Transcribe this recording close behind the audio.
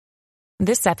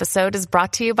This episode is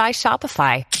brought to you by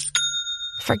Shopify.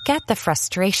 Forget the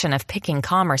frustration of picking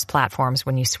commerce platforms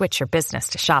when you switch your business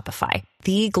to Shopify,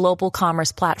 the global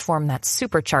commerce platform that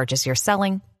supercharges your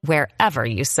selling wherever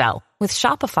you sell. With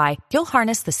Shopify, you'll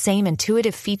harness the same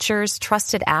intuitive features,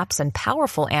 trusted apps, and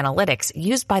powerful analytics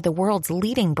used by the world's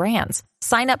leading brands.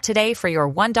 Sign up today for your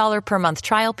 $1 per month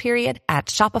trial period at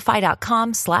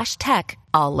shopify.com/tech,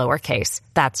 all lowercase.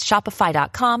 That's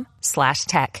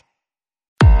shopify.com/tech.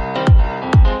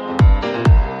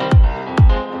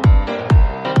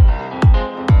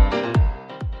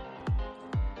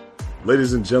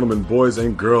 Ladies and gentlemen, boys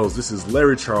and girls, this is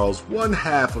Larry Charles, one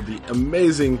half of the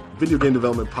amazing video game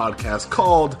development podcast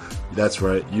called, that's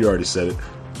right, you already said it,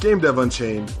 Game Dev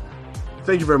Unchained.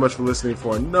 Thank you very much for listening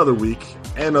for another week.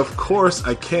 And of course,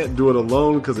 I can't do it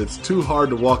alone because it's too hard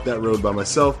to walk that road by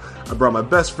myself. I brought my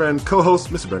best friend, co-host,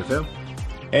 Mr. Brandon Pham.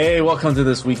 Hey, welcome to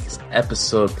this week's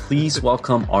episode. Please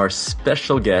welcome our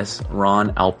special guest,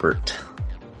 Ron Alpert.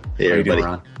 Hey, everybody.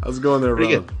 Ron? How's it going there, Ron?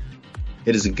 Good.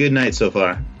 It is a good night so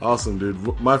far. Awesome,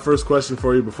 dude. My first question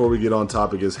for you before we get on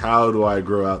topic is, how do I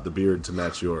grow out the beard to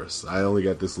match yours? I only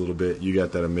got this little bit. You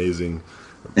got that amazing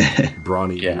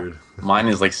brawny beard. Mine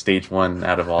is like stage 1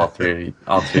 out of all three.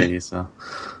 So,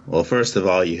 well, first of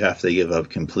all, you have to give up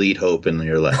complete hope in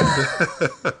your life.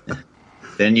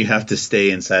 Then you have to stay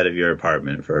inside of your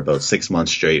apartment for about 6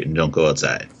 months straight and don't go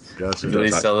outside. Gotcha. Do they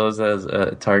sell those as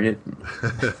a Target?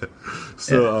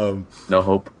 No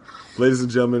hope. Ladies and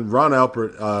gentlemen, Ron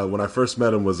Alpert, when I first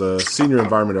met him, was a senior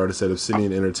environment artist at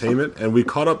Obsidian Entertainment, and we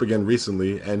caught up again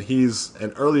recently, and he's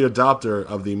an early adopter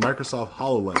of the Microsoft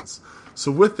HoloLens.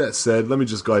 So with that said, let me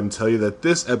just go ahead and tell you that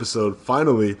this episode,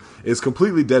 finally, is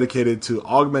completely dedicated to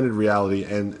augmented reality,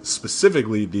 and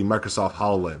specifically the Microsoft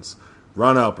HoloLens.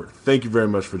 Ron Alpert, thank you very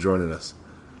much for joining us.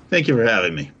 Thank you for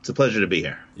having me. It's a pleasure to be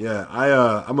here. Yeah,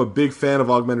 I'm a big fan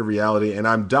of augmented reality, and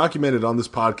I'm documented on this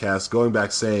podcast going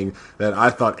back saying that I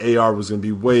thought AR was going to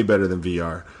be way better than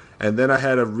VR. And then I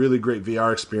had a really great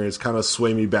VR experience kind of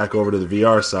sway me back over to the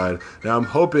VR side. Now I'm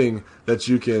hoping that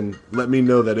you can let me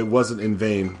know that it wasn't in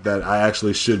vain, that I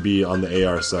actually should be on the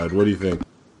AR side. What do you think?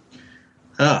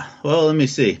 Well, let me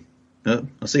see. I'll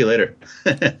see you later.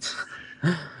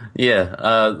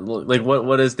 Yeah, like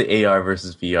what is the AR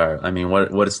versus VR? I mean,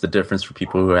 what is the difference for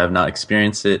people who have not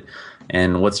experienced it,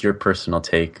 and what's your personal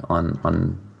take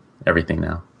on everything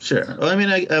now? Sure. Well, I mean,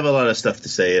 I have a lot of stuff to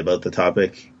say about the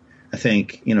topic. I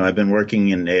think, I've been working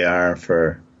in AR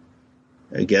for,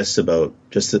 I guess, about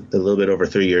just a little bit over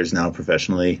 3 years now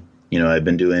professionally. I've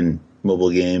been doing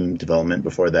mobile game development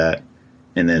before that,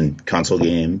 and then console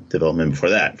game development before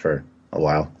that for a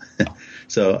while.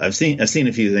 So I've seen a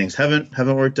few things. Haven't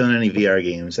worked on any VR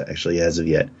games actually as of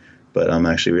yet, but I'm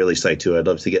actually really psyched to. I'd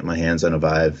love to get my hands on a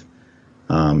Vive,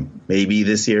 maybe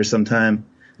this year sometime.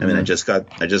 I mean, I just got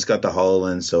the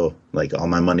HoloLens, so like all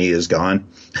my money is gone.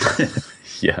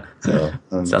 Yeah, so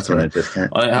that's right.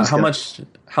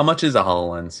 How much is a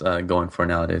HoloLens going for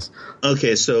nowadays?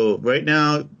 Okay, so right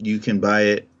now you can buy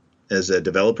it as a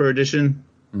developer edition,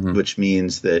 which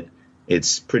means that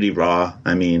it's pretty raw.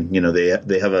 I mean,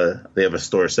 they have a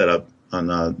store set up on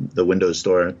the Windows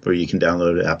Store where you can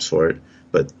download apps for it,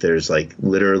 but there's like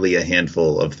literally a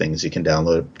handful of things you can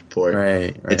download for it.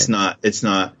 Right. It's not.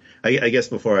 I guess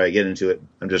before I get into it,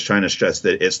 I'm just trying to stress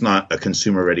that it's not a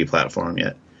consumer ready platform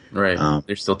yet. Right.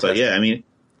 They're still testing. But yeah, I mean,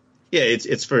 yeah,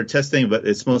 it's for testing, but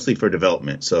it's mostly for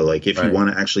development. So like, if you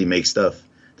want to actually make stuff,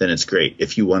 then it's great.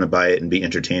 If you want to buy it and be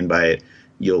entertained by it,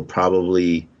 you'll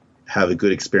probably have a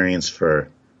good experience for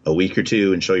a week or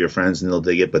two and show your friends and they'll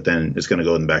dig it, but then it's going to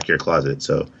go in the back of your closet.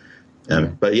 So,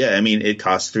 but yeah, I mean, it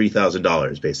costs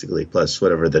 $3,000 basically, plus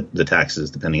whatever the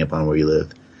taxes, depending upon where you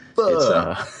live.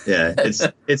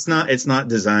 It's not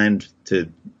designed to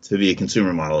be a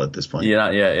consumer model at this point.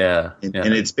 Yeah. And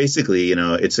it's basically,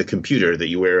 it's a computer that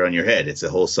you wear on your head. It's a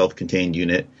whole self-contained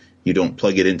unit. You don't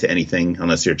plug it into anything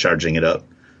unless you're charging it up.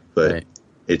 But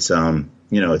it's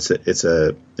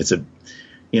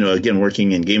again,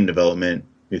 working in game development,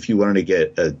 if you wanted to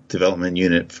get a development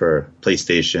unit for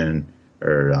PlayStation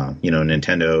or,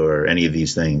 Nintendo or any of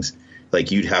these things,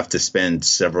 like you'd have to spend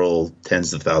several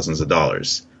tens of thousands of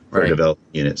dollars for a development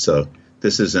unit. So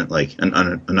this isn't like an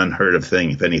unheard of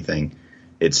thing. If anything,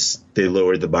 they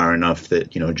lowered the bar enough that,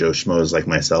 Joe Schmoes like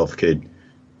myself could,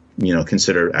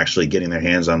 consider actually getting their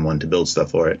hands on one to build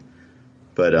stuff for it.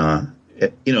 But,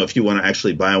 if you want to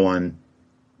actually buy one,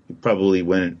 probably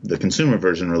when the consumer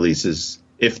version releases,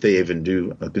 if they even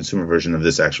do a consumer version of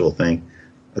this actual thing,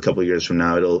 a couple of years from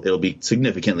now, it'll be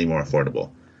significantly more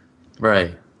affordable.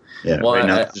 Right. Yeah. Well, right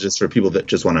now, it's just for people that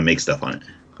just want to make stuff on it,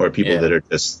 or people that are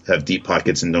just have deep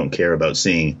pockets and don't care about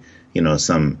seeing,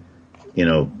 some you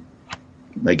know,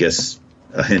 I guess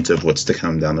a hint of what's to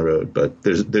come down the road. But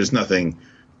there's nothing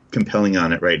compelling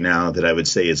on it right now that I would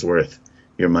say is worth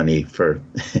your money for,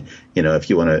 you know, if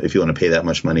you want to pay that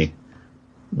much money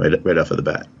right off of the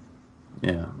bat.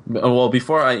 Yeah. Well,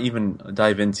 before I even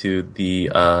dive into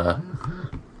the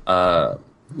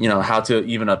you know, how to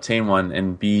even obtain one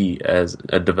and be as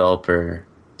a developer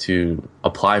to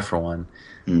apply for one,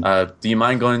 do you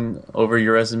mind going over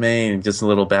your resume and just a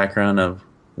little background of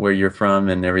where you're from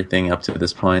and everything up to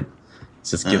this point?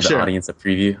 Just give the audience a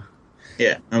preview.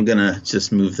 Yeah, I'm going to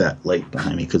just move that light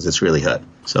behind me because it's really hot.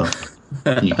 So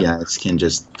you guys can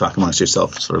just talk amongst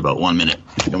yourselves for about 1 minute,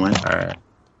 if you don't mind. All right.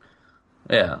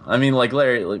 Yeah, I mean, like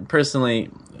Larry, like, personally,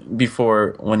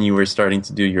 before when you were starting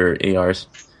to do your AR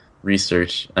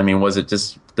research, I mean, was it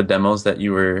just the demos that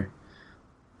you were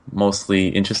mostly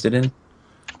interested in?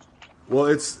 Well,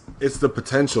 it's the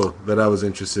potential that I was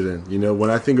interested in. You know, when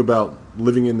I think about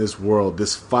living in this world,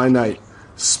 this finite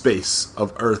space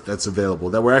of Earth that's available,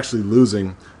 that we're actually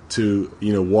losing to,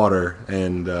 you know, water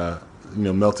and, you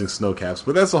know, melting snow caps.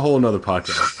 But that's a whole nother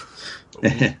podcast.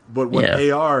 But what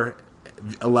AR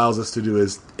allows us to do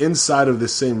is, inside of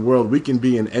this same world, we can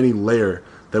be in any layer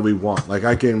that we want. Like,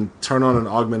 I can turn on an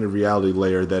augmented reality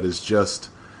layer that is just,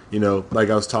 you know,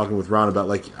 like I was talking with Ron about,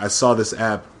 like, I saw this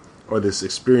app or this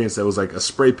experience that was like a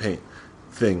spray paint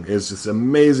thing. It's just an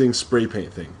amazing spray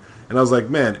paint thing. And I was like,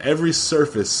 man, every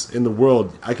surface in the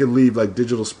world, I could leave like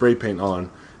digital spray paint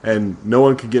on and no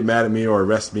one could get mad at me or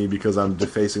arrest me because I'm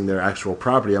defacing their actual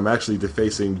property. I'm actually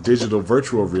defacing digital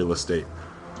virtual real estate.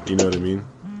 You know what I mean?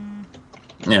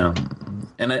 Yeah.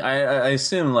 And I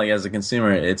assume, like, as a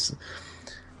consumer, it's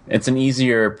an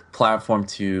easier platform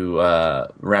to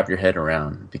wrap your head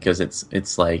around, because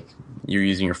it's like you're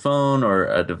using your phone or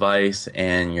a device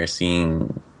and you're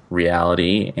seeing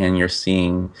reality and you're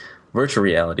seeing virtual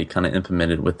reality kind of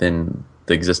implemented within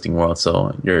the existing world.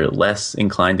 So you're less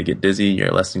inclined to get dizzy.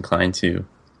 You're less inclined to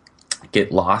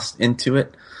get lost into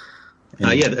it.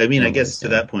 Yeah, I mean, I guess to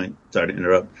that point, sorry to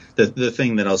interrupt, the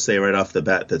thing that I'll say right off the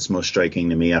bat that's most striking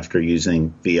to me after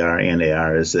using VR and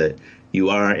AR is that you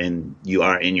are in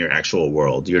your actual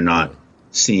world. You're not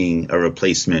seeing a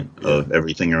replacement of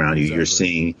everything around you. Exactly. You're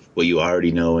seeing what you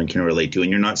already know and can relate to, and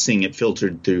you're not seeing it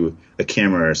filtered through a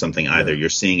camera or something either. You're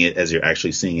seeing it as you're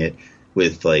actually seeing it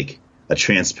with like a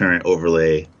transparent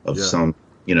overlay of some,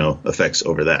 you know, effects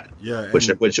over that. Yeah,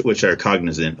 which are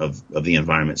cognizant of the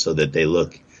environment, so that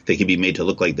they can be made to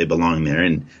look like they belong there.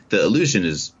 And the illusion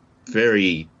is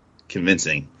very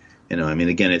convincing. You know, I mean,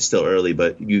 again, it's still early,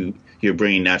 but your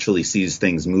brain naturally sees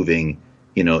things moving,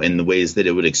 you know, in the ways that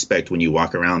it would expect when you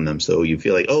walk around them. So you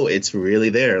feel like, oh, it's really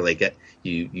there. Like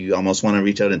you almost want to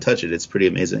reach out and touch it. It's pretty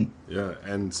amazing. Yeah.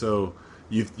 And so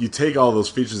you take all those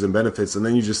features and benefits, and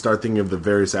then you just start thinking of the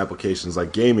various applications,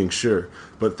 like gaming, sure.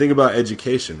 But think about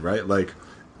education, right? Like,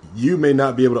 you may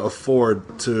not be able to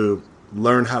afford to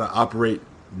learn how to operate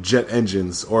jet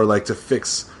engines, or like to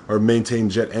fix or maintain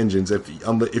jet engines if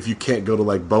you can't go to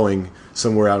like Boeing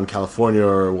somewhere out in California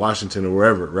or Washington or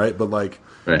wherever, right? But like,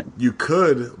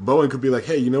 Boeing could be like,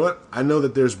 hey, you know what? I know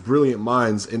that there's brilliant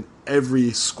minds in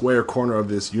every square corner of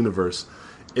this universe.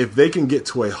 If they can get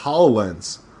to a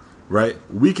HoloLens, right,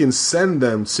 we can send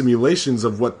them simulations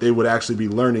of what they would actually be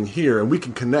learning here, and we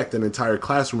can connect an entire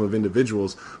classroom of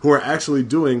individuals who are actually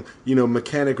doing, you know,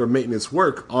 mechanic or maintenance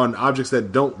work on objects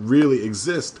that don't really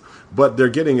exist, but they're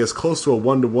getting as close to a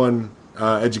one-to-one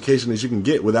education as you can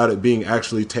get without it being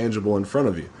actually tangible in front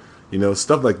of you. You know,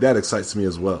 stuff like that excites me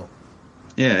as well.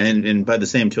 Yeah, and by the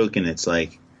same token, it's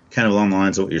like kind of along the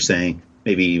lines of what you're saying,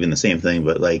 maybe even the same thing,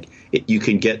 but like you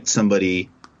can get somebody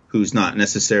who's not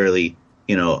necessarily,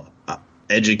 you know,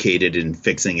 educated in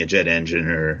fixing a jet engine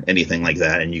or anything like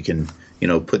that, and you can, you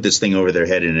know, put this thing over their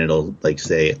head and it'll like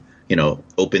say, you know,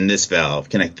 open this valve,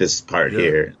 connect this part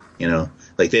here, you know,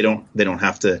 like they don't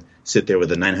have to sit there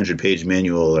with a 900-page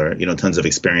manual or, you know, tons of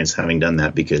experience having done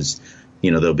that, because,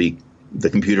 you know, the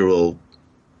computer will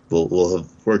have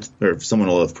worked, or someone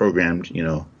will have programmed, you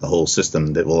know, a whole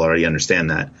system that will already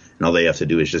understand that, and all they have to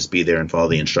do is just be there and follow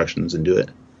the instructions and do it.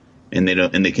 And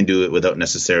they can do it without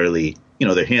necessarily, you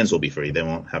know, their hands will be free. They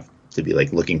won't have to be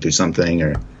like looking through something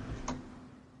or.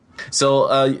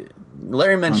 So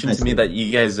Larry mentioned to me that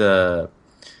you guys,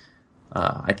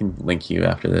 I can link you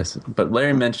after this, but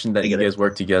Larry mentioned that you guys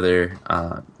work together,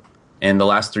 and the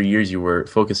last 3 years you were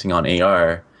focusing on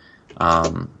AR,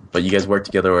 but you guys worked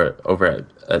together over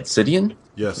at Cydian?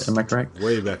 Yes. Am I correct?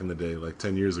 Way back in the day, like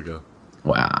 10 years ago.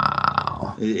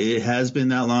 Wow. It has been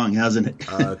that long, hasn't it?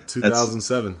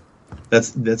 2007.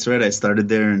 That's right. I started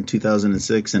there in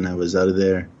 2006, and I was out of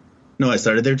there. No, I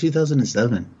started there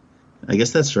 2007. I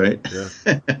guess that's right.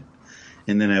 Yeah.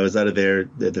 And then I was out of there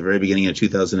at the very beginning of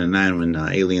 2009 when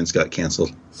Aliens got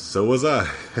canceled. So was I.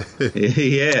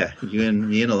 Yeah,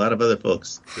 me and a lot of other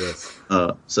folks. Yes.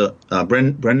 So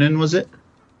Brendan, was it?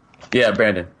 Yeah,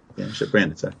 Brandon. Yeah, shit,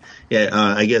 Brandon. Sorry. Yeah,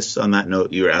 I guess on that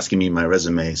note, you were asking me my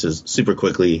resume. So super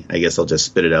quickly, I guess I'll just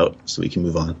spit it out so we can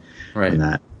move on Right. from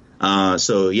that.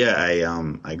 So yeah,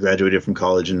 I graduated from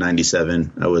college in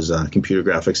 '97. I was a computer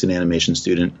graphics and animation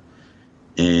student.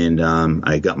 And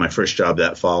I got my first job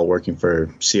that fall working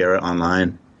for Sierra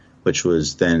Online, which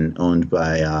was then owned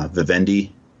by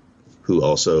Vivendi, who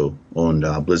also owned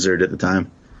Blizzard at the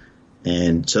time.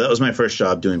 And so that was my first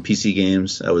job doing PC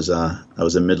games. I was a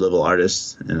mid-level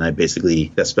artist, and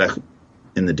that's back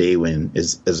in the day when,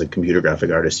 as a computer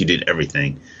graphic artist, you did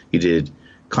everything. You did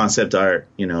concept art,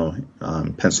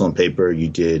 pencil and paper. You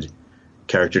did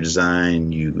character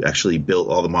design. You actually built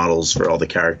all the models for all the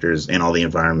characters and all the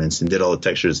environments, and did all the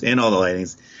textures and all the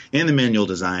lightings and the manual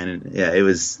design. And yeah, it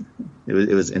was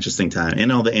an interesting time,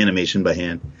 and all the animation by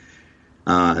hand.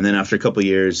 And then after a couple of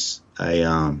years,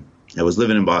 I was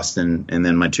living in Boston, and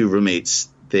then my two roommates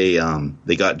they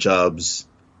got jobs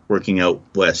working out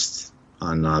west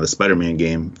on the Spider-Man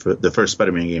game, for the first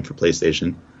Spider-Man game for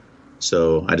PlayStation.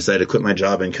 So I decided to quit my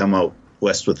job and come out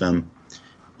west with them.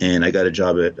 And I got a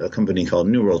job at a company called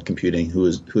New World Computing, who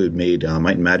had made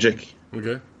Might and Magic,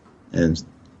 Okay. and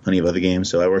plenty of other games.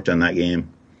 So I worked on that game,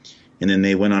 and then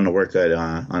they went on to work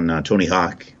on Tony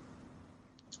Hawk.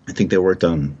 I think they worked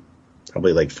on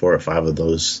probably like 4 or 5 of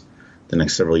those the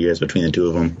next several years between the two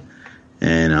of them.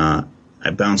 And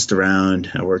I bounced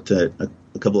around. I worked at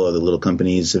a couple of other little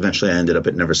companies. Eventually, I ended up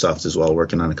at Neversoft as well,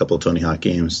 working on a couple of Tony Hawk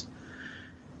games.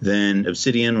 Then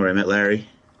Obsidian, where I met Larry.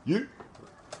 Yeah.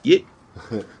 Yeah.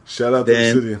 Shout out to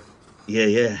Obsidian.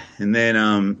 Yeah. And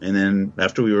then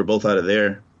after we were both out of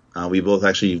there, we both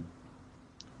actually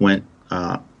went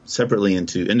separately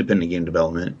into independent game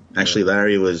development. Actually,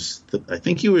 Larry was, I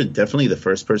think you were definitely the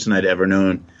first person I'd ever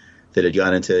known that had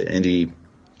got into indie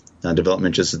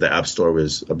development just as the App Store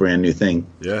was a brand new thing.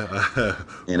 Yeah.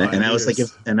 And I was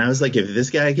like, if this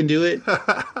guy can do it,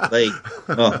 like,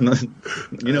 well,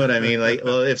 you know what I mean? Like,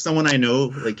 well, if someone I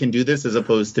know like can do this, as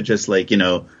opposed to just like,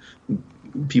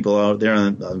 people out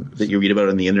there that you read about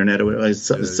on the internet or whatever,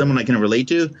 someone I can relate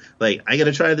to, like, I got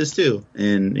to try this too.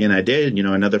 And I did.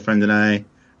 Another friend and I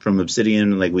from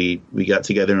Obsidian, like we got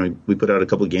together and we put out a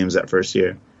couple of games that first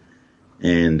year.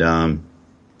 And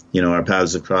our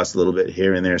paths have crossed a little bit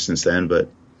here and there since then. But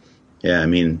yeah,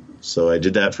 so I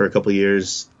did that for a couple of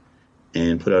years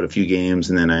and put out a few games,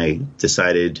 and then I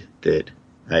decided that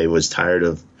I was tired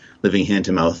of living hand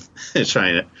to mouth,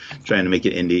 trying to make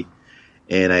it indie.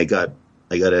 And I got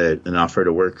an offer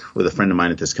to work with a friend of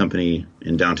mine at this company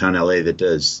in downtown LA that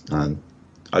does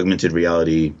augmented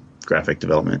reality graphic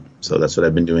development. So that's what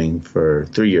I've been doing for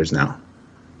 3 years now.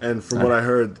 And from what I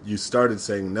heard, you started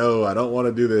saying, no, I don't want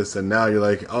to do this. And now you're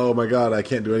like, oh my God, I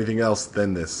can't do anything else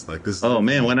than this. Like this. Oh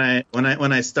man, when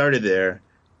I started there,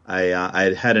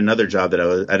 I had another job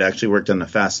that I'd actually worked on the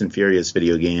Fast and Furious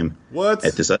video game. What?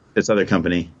 At this other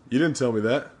company. You didn't tell me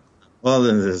that. Well,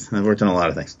 I've worked on a lot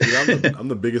of things. Dude, I'm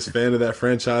the biggest fan of that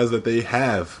franchise that they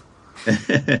have.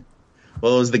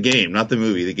 Well, it was the game, not the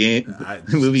movie. The game,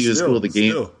 the movie was cool. The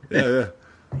game, yeah.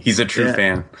 He's a true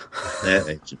fan.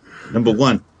 Number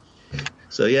one.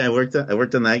 So yeah, I worked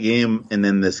on that game, and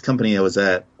then this company I was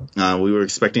at, we were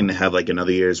expecting to have like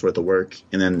another year's worth of work,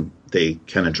 and then they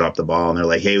kind of dropped the ball, and they're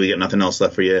like, "Hey, we got nothing else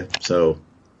left for you." So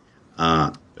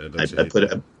I put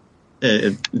it.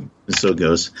 So it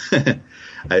goes.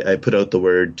 I put out the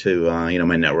word to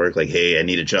my network, like, "Hey, I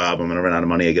need a job. I'm gonna run out of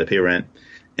money. I got to pay rent."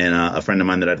 And a friend of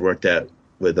mine that I'd worked at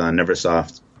with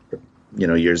Neversoft,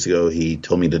 years ago, he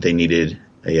told me that they needed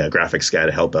a graphics guy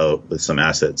to help out with some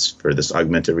assets for this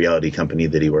augmented reality company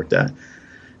that he worked at.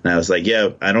 And I was like, "Yeah,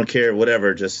 I don't care,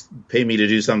 whatever. Just pay me to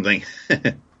do something."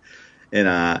 And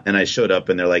I showed up,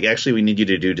 and they're like, "Actually, we need you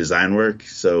to do design work.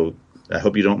 So I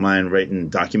hope you don't mind writing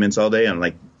documents all day." I'm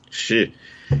like, "Shit."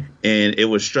 And it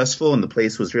was stressful, and the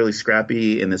place was really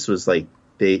scrappy, and this was like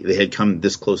they had come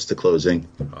this close to closing.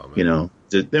 Oh,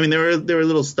 they were a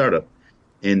little startup,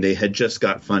 and they had just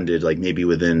got funded, like maybe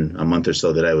within a month or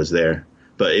so that I was there.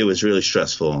 But it was really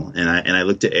stressful, and I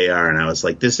looked at AR, and I was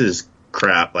like, "This is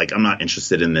crap. Like, I'm not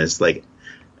interested in this. Like,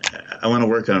 I want to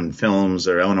work on films,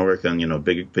 or I want to work on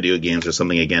big video games or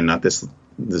something again. Not this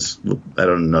I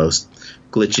don't know,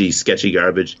 glitchy, sketchy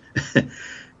garbage."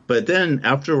 But then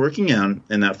after working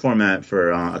in that format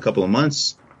for a couple of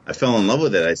months, I fell in love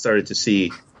with it. I started to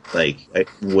see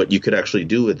what you could actually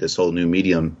do with this whole new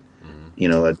medium.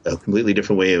 a completely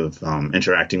different way of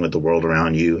interacting with the world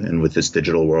around you and with this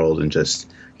digital world, and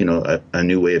just a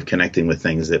new way of connecting with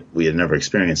things that we had never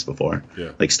experienced before.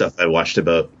 Yeah. Like stuff I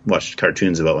watched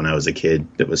cartoons about when I was a kid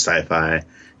that was sci-fi,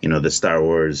 the Star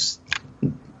Wars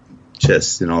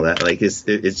just and all that. Like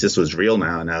it just was real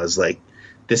now, and I was like,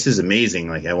 this is amazing.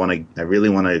 Like I really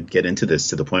want to get into this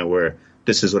to the point where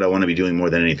this is what I want to be doing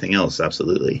more than anything else.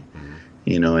 Absolutely.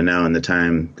 Mm-hmm. And now in the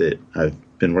time that I've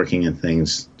been working in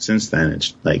things since then,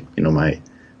 it's like,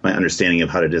 my understanding of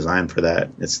how to design for that,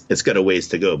 it's got a ways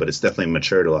to go, but it's definitely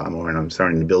matured a lot more, and I'm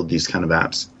starting to build these kind of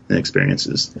apps and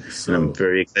experiences. And I'm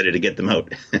very excited to get them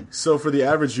out. So for the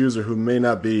average user who may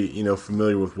not be,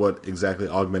 familiar with what exactly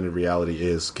augmented reality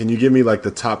is, can you give me like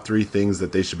the top 3 things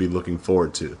that they should be looking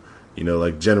forward to?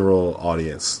 Like general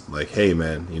audience, like, hey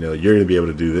man, you're going to be able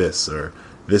to do this, or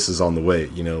this is on the way.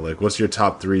 Like what's your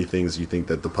top 3 things you think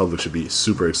that the public should be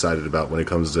super excited about when it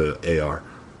comes to AR?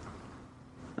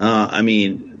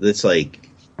 It's like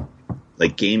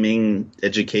gaming,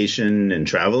 education, and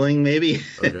traveling, maybe.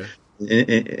 Okay.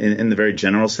 in the very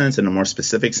general sense. In a more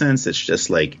specific sense, it's just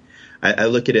like I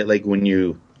look at it like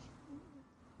the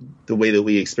way that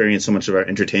we experience so much of our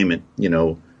entertainment.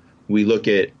 We look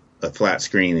at a flat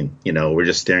screen, and we're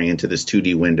just staring into this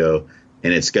 2D window,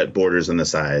 and it's got borders on the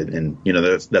side, and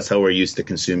that's how we're used to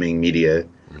consuming media,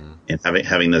 and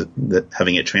having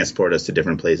it transport us to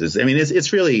different places.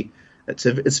 It's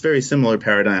a very similar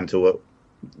paradigm to what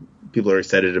people are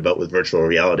excited about with virtual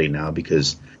reality now,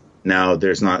 because now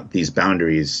there's not these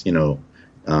boundaries, or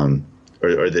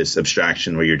this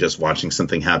abstraction where you're just watching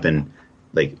something happen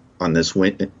like on this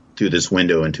through this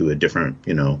window into a different,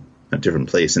 a different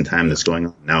place and time that's going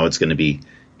on. Now it's going to be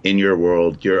in your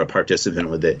world. You're a participant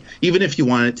with it. Even if you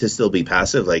want it to still be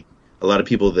passive, like a lot of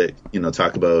people that,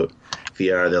 talk about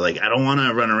VR, they're like, I don't want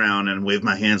to run around and wave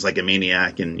my hands like a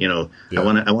maniac, and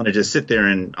I want to just sit there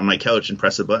and on my couch and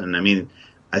press a button.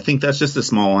 I think that's just a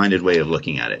small-minded way of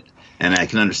looking at it, and I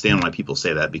can understand why people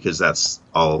say that, because that's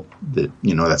all that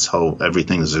that's how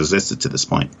everything has existed to this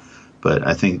point. But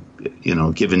I think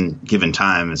given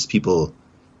time, as people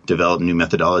develop new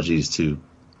methodologies to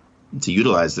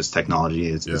utilize this technology,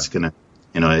 it's gonna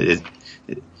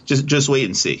just wait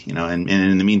and see, and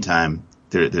in the meantime,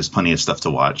 there's plenty of stuff to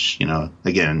watch.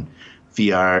 Again,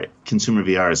 consumer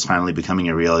VR is finally becoming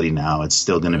a reality now. It's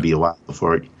still going to be a while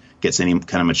before it gets any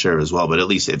kind of mature as well, but at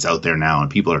least it's out there now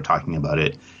and people are talking about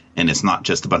it, and it's not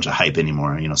just a bunch of hype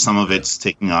anymore. Some of it's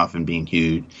taking off and being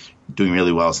huge, doing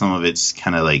really well. Some of it's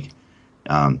kind of like,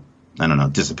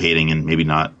 dissipating and maybe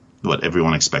not what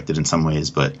everyone expected in some ways,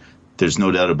 but there's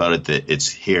no doubt about it that it's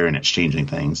here and it's changing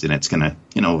things, and it's gonna,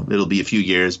 it'll be a few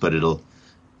years, but it's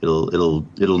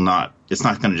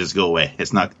not going to just go away.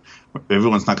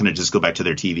 Everyone's not going to just go back to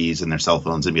their TVs and their cell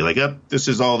phones and be like, oh, this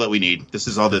is all that we need. This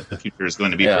is all that the future is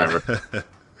going to be forever.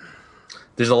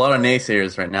 There's a lot of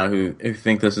naysayers right now who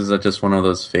think this is just one of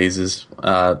those phases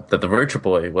that the Virtual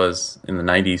Boy was in the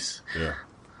 90s. Yeah.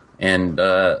 And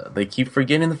they keep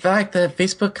forgetting the fact that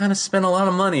Facebook kind of spent a lot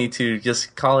of money to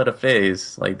just call it a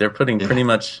phase. Like they're putting pretty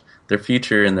much their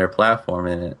future and their platform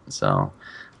in it. So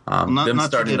them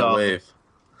starting the wave.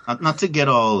 Not to get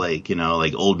all like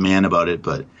old man about it,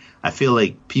 but I feel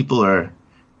like people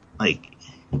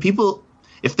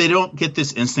if they don't get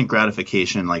this instant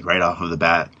gratification like right off of the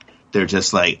bat, they're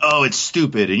just like, oh, it's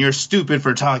stupid, and you're stupid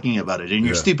for talking about it, and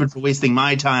you're stupid for wasting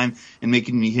my time and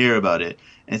making me hear about it.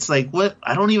 And it's like, what?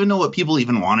 I don't even know what people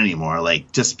even want anymore.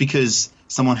 Like, just because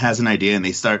someone has an idea and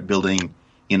they start building,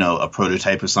 a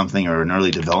prototype of something or an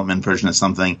early development version of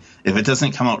something, if it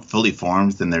doesn't come out fully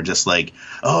formed, then they're just like,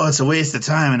 oh, it's a waste of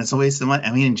time and it's a waste of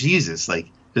money. Jesus, like,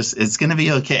 it's going to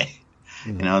be okay.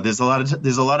 Mm-hmm. There's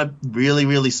a lot of really,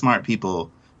 really smart people,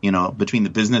 between the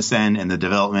business end and the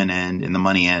development end and the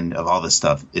money end of all this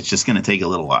stuff. It's just going to take a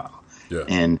little while. Yeah.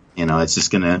 And, it's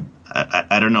just going to,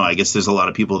 I don't know. I guess there's a lot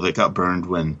of people that got burned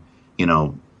when,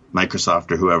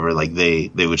 Microsoft or whoever, like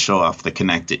they would show off the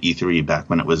Kinect at E3 back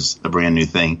when it was a brand new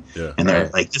thing. Yeah. And they're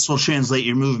like, this will translate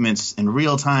your movements in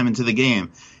real time into the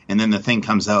game. And then the thing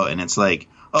comes out and it's like,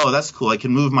 oh, that's cool. I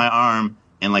can move my arm.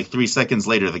 And like 3 seconds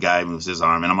later, the guy moves his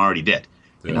arm and I'm already dead.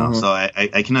 Yeah. So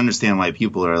I can understand why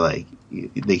people are like,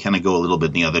 they kind of go a little bit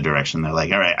in the other direction. They're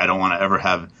like, all right, I don't want to ever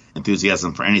have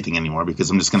enthusiasm for anything anymore because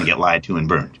I'm just going to get lied to and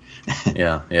burned.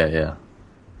 Yeah.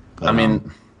 But,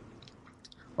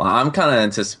 well, I'm kind of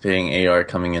anticipating AR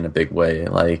coming in a big way.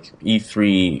 Like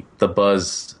E3, the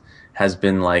buzz has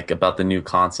been like about the new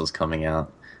consoles coming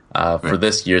out for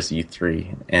this year's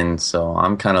E3. And so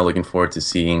I'm kind of looking forward to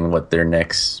seeing what their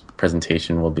next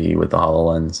presentation will be with the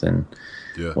HoloLens and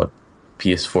what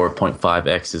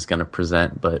PS4.5X is going to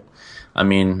present. But I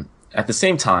mean, at the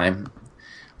same time,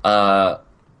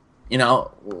 you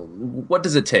know, what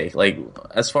does it take? Like,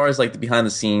 as far as like the behind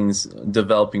the scenes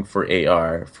developing for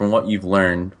AR, from what you've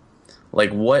learned,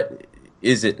 like what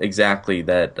is it exactly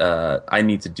that I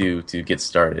need to do to get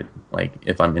started? Like,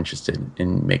 if I'm interested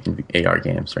in making AR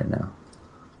games right now.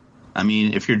 I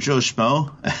mean, if you're Joe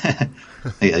Schmo,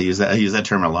 I use that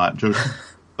term a lot, Joe.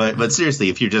 But seriously,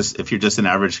 if you're just an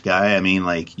average guy, I mean,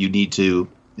 like, you need to,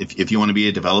 if you want to be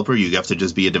a developer, you have to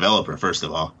just be a developer first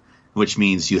of all, which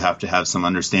means you have to have some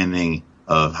understanding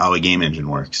of how a game engine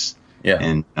works. Yeah.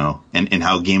 And and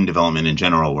how game development in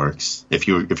general works. If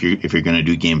you're going to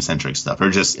do game centric stuff, or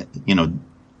just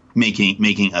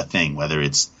making a thing, whether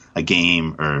it's a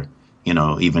game or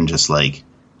even just like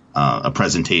a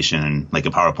presentation, like a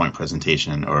PowerPoint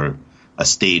presentation or a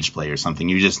stage play or something,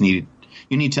 you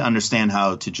need to understand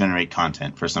how to generate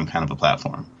content for some kind of a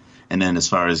platform. And then as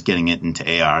far as getting it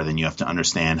into AR, then you have to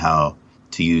understand how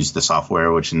to use the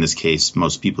software, which in this case,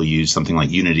 most people use something like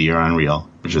Unity or Unreal,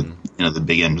 which are the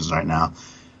big engines right now.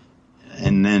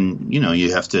 And then,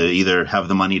 you have to either have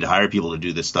the money to hire people to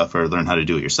do this stuff or learn how to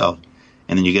do it yourself.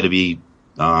 And then you got to be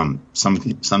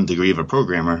some degree of a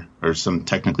programmer or some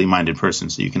technically minded person,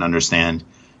 so you can understand,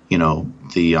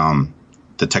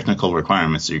 the technical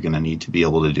requirements that you're going to need to be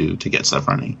able to get stuff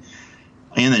running.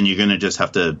 And then you're going to just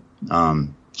have to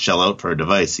shell out for a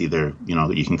device. Either,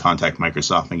 you can contact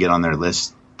Microsoft and get on their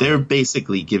list. They're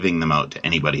basically giving them out to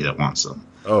anybody that wants them.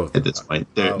 Oh, at this point.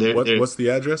 What's the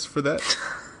address for that?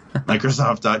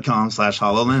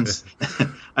 Microsoft.com/HoloLens.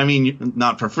 I mean,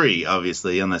 not for free,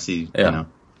 obviously, unless you know.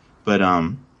 But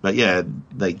yeah,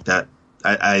 like that.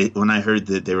 I when I heard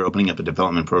that they were opening up a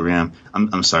development program,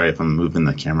 I'm sorry if I'm moving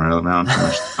the camera around too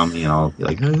much. Tell me and I'll be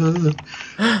like,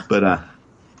 but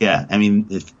yeah, I mean,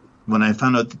 when I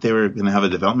found out that they were going to have a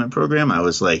development program, I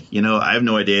was like, I have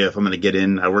no idea if I'm going to get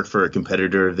in. I work for a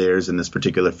competitor of theirs in this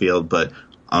particular field, but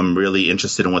I'm really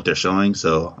interested in what they're showing,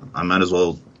 so I might as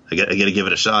well. I got to give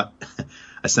it a shot.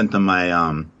 I sent them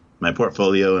my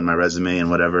portfolio and my resume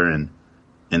and whatever, and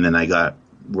then I got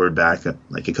word back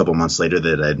like a couple months later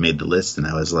that I'd made the list, and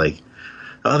I was like,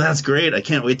 oh, that's great. I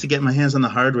can't wait to get my hands on the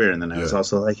hardware. And then I was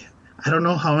also like, I don't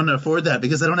know how I'm going to afford that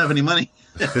because I don't have any money.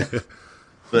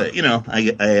 But,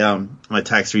 my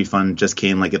tax refund just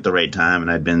came like at the right time,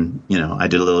 and I'd been, I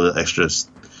did a little extra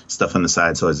stuff on the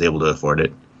side, so I was able to afford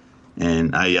it.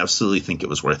 And I absolutely think it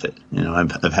was worth it.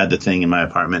 I've had the thing in my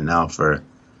apartment now for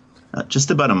just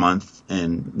about a month,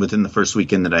 and within the first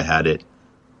weekend that I had it,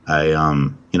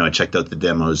 I checked out the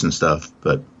demos and stuff.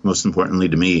 But most importantly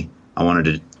to me, I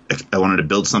wanted to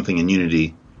build something in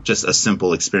Unity, just a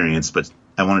simple experience, but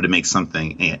I wanted to make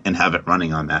something and have it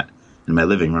running on that in my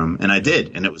living room, and I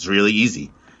did, and it was really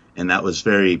easy, and that was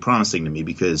very promising to me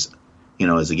because,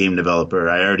 as a game developer,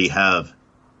 I already have,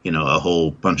 a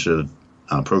whole bunch of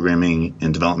programming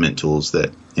and development tools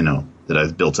that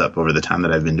I've built up over the time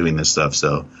that I've been doing this stuff.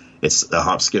 So it's a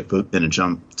hop, skip, and a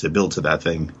jump to build to that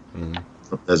thing,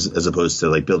 as opposed to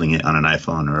like building it on an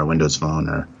iPhone or a Windows phone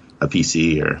or a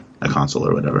PC or a console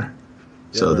or whatever.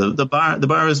 Yeah, so right. the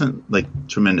bar isn't like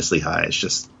tremendously high. It's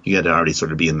just you got to already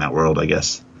sort of be in that world, I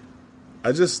guess.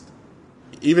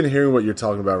 Even hearing what you're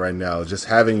talking about right now, just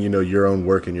having, your own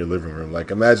work in your living room.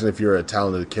 Like, imagine if you're a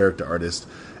talented character artist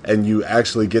and you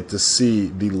actually get to see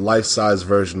the life-size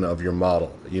version of your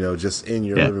model, just in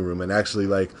your living room, and actually,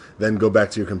 like, then go back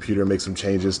to your computer, make some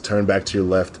changes, turn back to your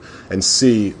left, and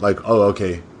see, like, oh,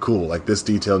 okay, cool. Like, this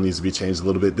detail needs to be changed a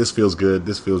little bit. This feels good.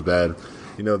 This feels bad.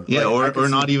 Or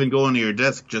not even going to your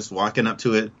desk, just walking up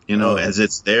to it, as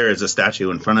it's there as a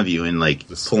statue in front of you and, like,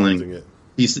 just pulling it.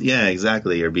 Yeah,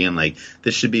 exactly. Or being like,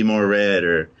 this should be more red,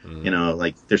 or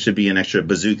like there should be an extra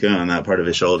bazooka on that part of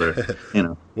his shoulder.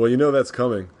 Well, that's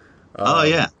coming. Oh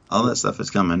yeah, all that stuff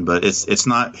is coming, but it's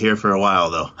not here for a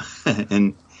while though.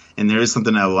 and there is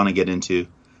something I want to get into,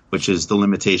 which is the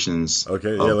limitations.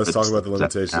 Okay, yeah, let's talk about the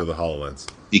limitations of the HoloLens,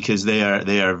 because they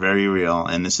are very real,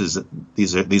 and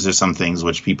these are some things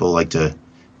which people like to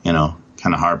kind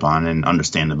of harp on, and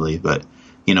understandably, but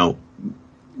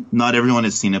not everyone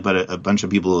has seen it, but a bunch of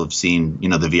people have seen,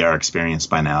 the VR experience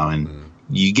by now, and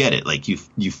you get it. Like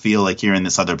you feel like you're in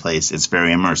this other place. It's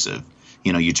very immersive.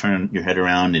 You turn your head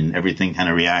around and everything kind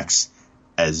of reacts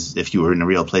as if you were in a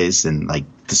real place. And like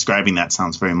describing that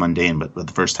sounds very mundane, but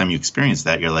the first time you experience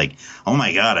that, you're like, oh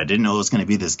my God, I didn't know it was going to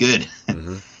be this good.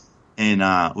 Mm-hmm.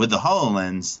 And with the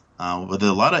HoloLens, with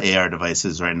a lot of AR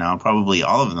devices right now, probably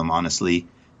all of them, honestly,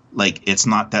 like it's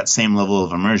not that same level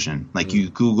of immersion. Like you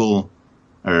Google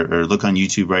or look on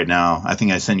YouTube right now. I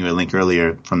think I sent you a link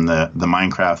earlier from the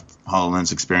Minecraft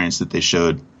HoloLens experience that they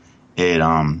showed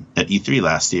at E3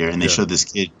 last year, and they showed this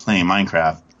kid playing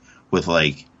Minecraft with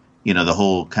like the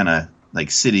whole kind of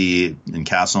like city and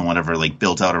castle and whatever like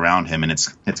built out around him, and it's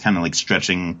kind of like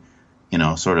stretching,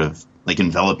 sort of like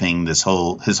enveloping his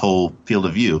whole field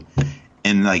of view,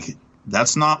 and like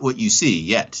that's not what you see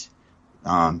yet.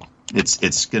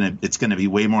 It's gonna be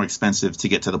way more expensive to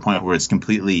get to the point where it's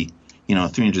completely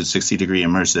 360 degree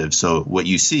immersive. So what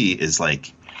you see is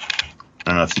like, I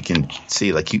don't know if you can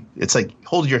see, like it's like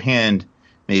hold your hand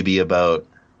maybe about,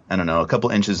 I don't know, a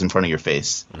couple inches in front of your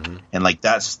face, and like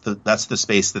that's the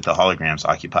space that the holograms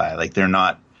occupy. Like they're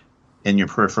not in your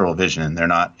peripheral vision. They're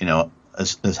not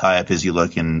as high up as you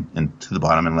look and to the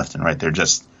bottom and left and right. They're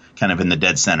just kind of in the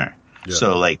dead center. Yeah.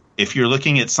 So like if you're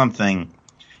looking at something,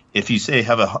 if you say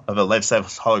have a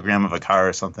life-size hologram of a car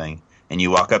or something, and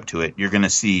you walk up to it, you're going to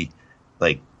see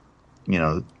like,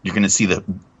 you're going to see the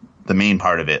main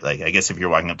part of it. Like, I guess if you're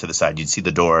walking up to the side, you'd see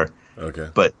the door,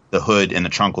 but the hood and the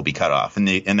trunk will be cut off, and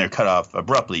they're cut off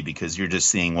abruptly because you're just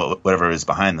seeing whatever is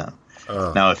behind them.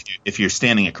 Now, if you're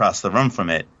standing across the room from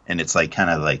it, and it's like kind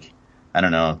of like, I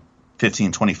don't know,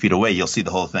 15, 20 feet away, you'll see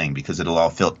the whole thing because it'll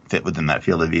all fit within that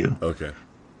field of view. Okay.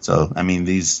 So, I mean,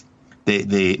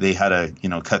 they had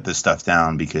to, cut this stuff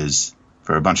down because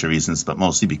for a bunch of reasons, but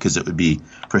mostly because it would be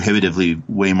prohibitively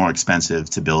way more expensive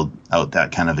to build out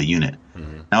that kind of a unit.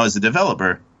 Now, as a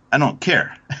developer, I don't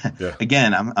care. Yeah.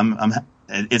 Again,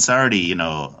 it's already,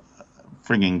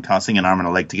 frigging costing an arm and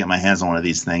a leg to get my hands on one of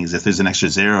these things. If there's an extra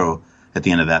zero at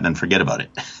the end of that, then forget about it.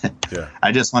 Yeah.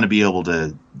 I just want to be able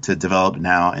to develop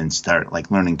now and start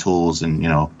like learning tools and,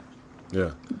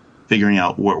 figuring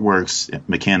out what works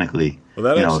mechanically.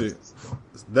 Well,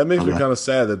 that makes me kind of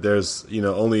sad that there's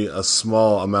only a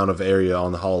small amount of area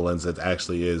on the HoloLens that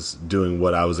actually is doing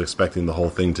what I was expecting the whole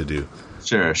thing to do.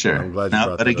 Sure. I'm glad you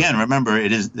brought that again, up. Remember,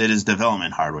 it is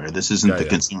development hardware. This isn't the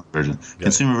consumer version.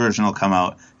 Consumer version will come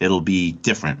out. It'll be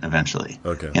different eventually.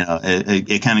 Okay.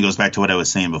 It kind of goes back to what I was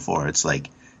saying before. It's like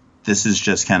this is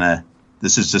just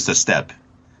a step,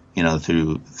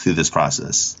 through this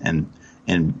process.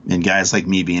 And guys like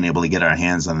me being able to get our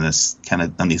hands on these kind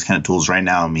of tools right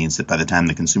now means that by the time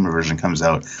the consumer version comes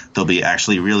out, there'll be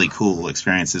actually really cool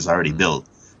experiences already built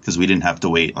because we didn't have to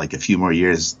wait like a few more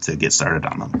years to get started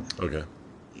on them. Okay.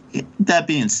 That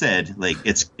being said, like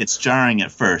it's jarring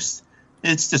at first.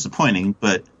 It's disappointing,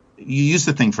 but you use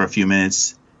the thing for a few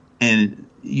minutes and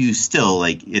you still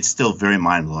it's still very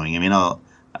mind blowing. I mean,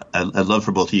 I'd love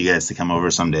for both of you guys to come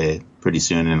over someday pretty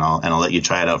soon, and I'll let you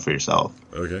try it out for yourself.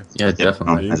 Okay. Yeah,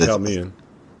 definitely. You can count me in.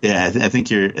 Yeah, I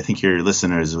think your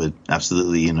listeners would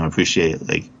absolutely appreciate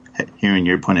like hearing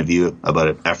your point of view about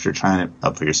it after trying it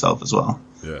out for yourself as well.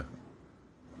 Yeah.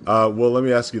 Well, let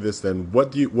me ask you this then: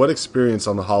 what experience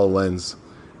on the HoloLens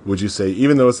would you say,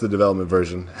 even though it's the development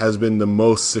version, has been the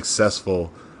most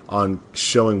successful on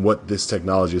showing what this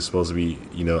technology is supposed to be,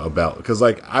 about? Because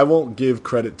like I won't give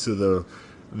credit to the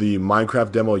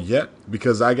Minecraft demo yet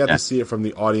because I got to see it from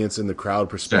the audience and the crowd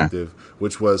perspective,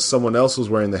 which was someone else was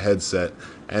wearing the headset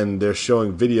and they're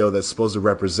showing video that's supposed to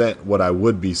represent what I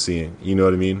would be seeing. You know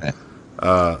what I mean?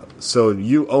 So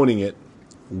you owning it,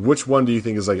 which one do you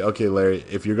think is like, okay, Larry,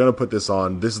 if you're going to put this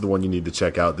on, this is the one you need to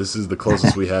check out. This is the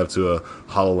closest we have to a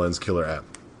HoloLens killer app.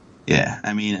 Yeah,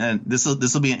 I mean, this will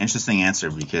be an interesting answer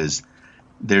because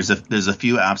there's a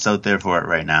few apps out there for it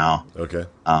right now. Okay.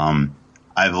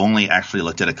 I've only actually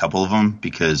looked at a couple of them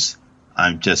because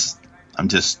I'm just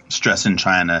stressing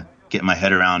trying to get my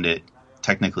head around it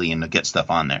technically and to get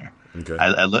stuff on there. Okay.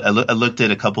 I looked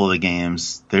at a couple of the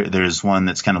games. There's one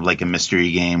that's kind of like a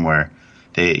mystery game where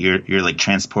you're like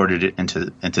transported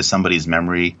into somebody's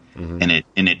memory, and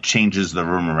it changes the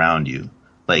room around you.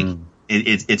 Like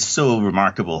it's so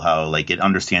remarkable how like it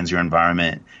understands your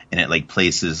environment and it like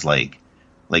places like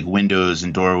windows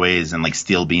and doorways and like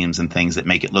steel beams and things that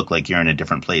make it look like you're in a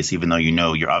different place, even though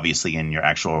you're obviously in your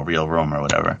actual real room or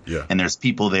whatever. Yeah. And there's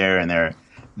people there, and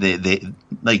they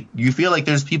like you feel like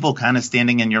there's people kind of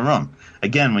standing in your room.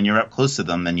 Again, when you're up close to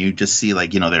them, then you just see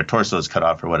like their torsos cut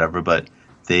off or whatever, but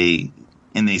they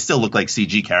still look like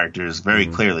CG characters very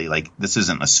clearly. Like this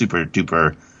isn't a super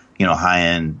duper high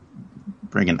end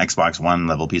friggin' Xbox One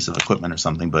level piece of equipment or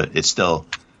something, but it's still.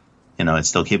 It's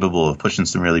still capable of pushing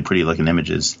some really pretty looking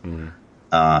images.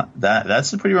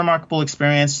 That's a pretty remarkable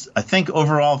experience. I think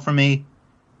overall for me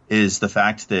is the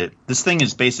fact that this thing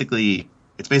is basically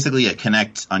a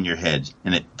Kinect on your head,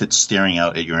 and that's staring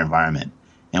out at your environment.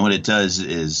 And what it does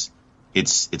is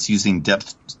it's using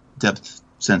depth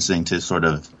sensing to sort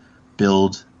of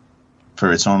build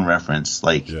for its own reference,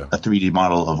 like a 3D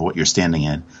model of what you're standing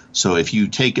in. So if you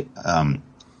take,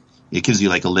 it gives you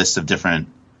like a list of different.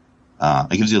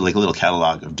 It gives you like a little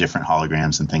catalog of different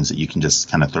holograms and things that you can just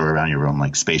kind of throw around your room,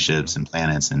 like spaceships and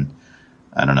planets and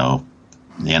I don't know,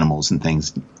 animals and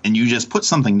things, and you just put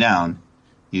something down,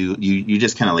 you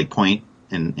just kind of like point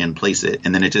and place it,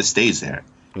 and then it just stays there,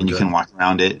 and you can walk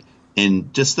around it.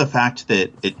 And just the fact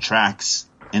that it tracks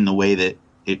in the way that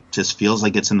it just feels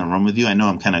like it's in the room with you. I know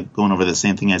I'm kind of going over the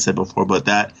same thing I said before, but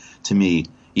that to me,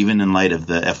 even in light of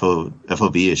the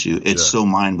FOV issue, it's so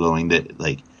mind blowing that,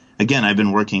 like, again, I've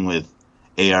been working with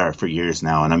AR for years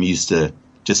now, and I'm used to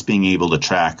just being able to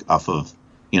track off of,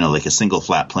 like a single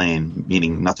flat plane,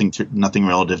 meaning nothing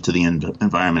relative to the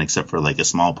environment except for like a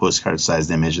small postcard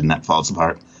sized image, and that falls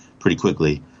apart pretty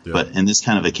quickly. Yeah. But in this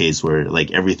kind of a case where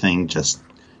like everything just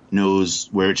knows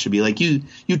where it should be, like you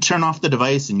turn off the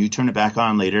device and you turn it back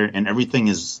on later, and everything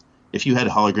is, if you had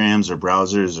holograms or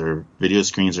browsers or video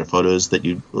screens or photos that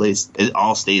you placed, it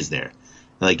all stays there.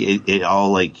 Like it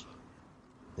all like.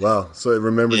 Wow. So it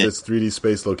remembers its 3D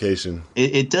space location.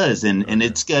 It does. And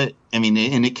it's got, and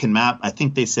it can map. I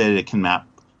think they said it can map.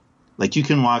 Like you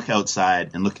can walk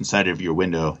outside and look inside of your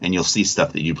window and you'll see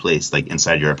stuff that you placed like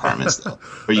inside your apartment still.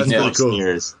 Or you can go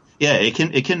upstairs. Cool. Yeah,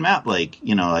 it can map like,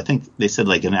 I think they said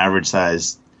like an average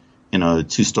size,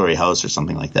 2-story house or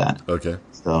something like that. Okay.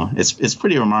 So it's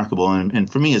pretty remarkable.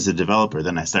 And for me as a developer,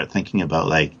 then I start thinking about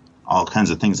like all kinds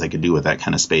of things I could do with that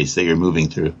kind of space that you're moving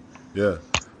through. Yeah.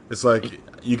 It's like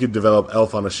you could develop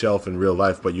Elf on a Shelf in real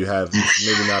life, but you have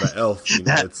maybe not an elf.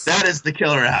 That is the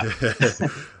killer app.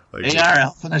 Like AR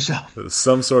Elf on a Shelf.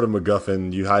 Some sort of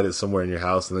MacGuffin. You hide it somewhere in your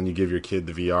house, and then you give your kid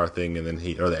the VR thing, and then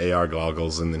or the AR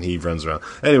goggles, and then he runs around.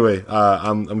 Anyway,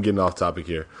 I'm getting off topic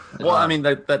here. Well,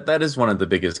 that is one of the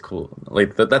biggest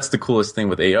that's the coolest thing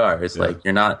with AR. It's like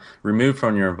you're not removed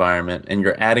from your environment, and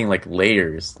you're adding like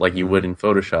layers like you would in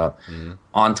Photoshop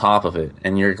on top of it,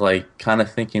 and you're like kind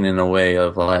of thinking in a way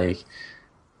of like,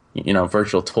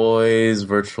 virtual toys,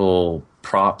 virtual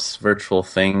props, virtual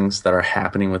things that are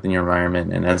happening within your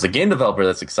environment. And as a game developer,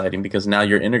 that's exciting because now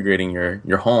you're integrating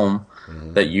your home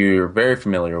that you're very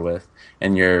familiar with,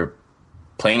 and you're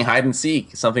playing hide and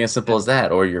seek, something as simple as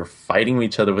that, or you're fighting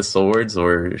each other with swords,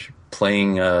 or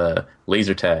playing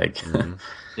laser tag.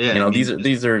 Yeah,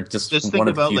 these are just think one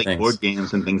of the about few like things. Board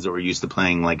games and things that we're used to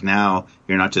playing. Like now,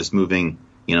 you're not just moving,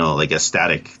 like a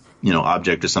static,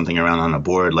 object or something around on a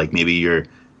board. Like maybe you're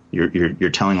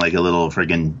telling like a little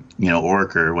friggin'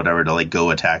 orc or whatever to like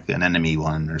go attack an enemy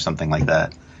one or something like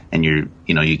that, and you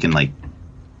can like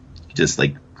just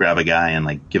like grab a guy and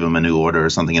like give him a new order or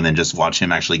something, and then just watch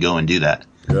him actually go and do that.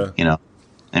 Yeah.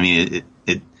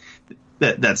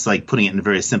 That's like putting it in a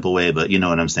very simple way, but you know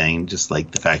what I'm saying. Just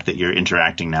like the fact that you're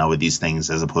interacting now with these things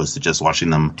as opposed to just watching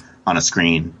them on a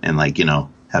screen and like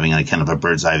having like kind of a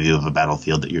bird's eye view of a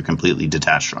battlefield that you're completely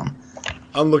detached from.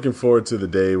 I'm looking forward to the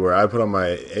day where I put on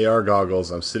my AR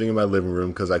goggles. I'm sitting in my living room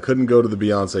because I couldn't go to the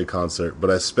Beyonce concert, but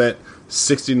I spent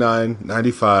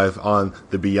 $69.95 on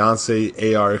the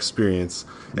Beyonce AR experience,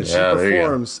 and she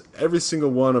performs every single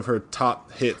one of her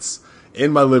top hits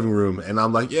in my living room, and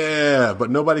I'm like, yeah, but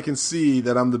nobody can see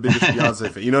that I'm the biggest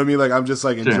Beyonce fan. You know what I mean? Like I'm just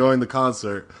like enjoying the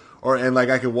concert, and like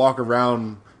I could walk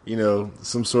around,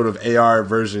 some sort of AR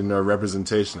version or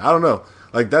representation. I don't know.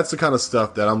 Like, that's the kind of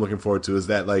stuff that I'm looking forward to, is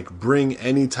that, like, bring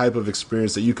any type of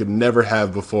experience that you could never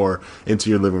have before into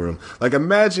your living room. Like,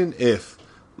 imagine if,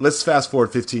 let's fast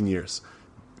forward 15 years,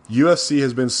 UFC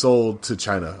has been sold to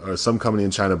China, or some company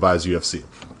in China buys UFC,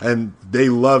 and they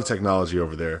love technology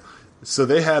over there. So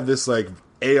they have this, like,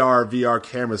 AR, VR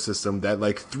camera system that,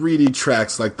 like, 3D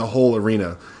tracks, like, the whole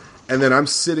arena. And then I'm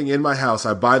sitting in my house,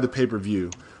 I buy the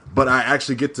pay-per-view, but I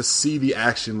actually get to see the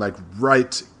action, like,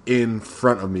 right in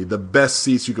front of me, the best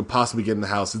seats you could possibly get in the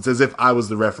house. It's as if I was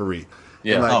the referee.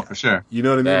 Yeah, like, for sure. You know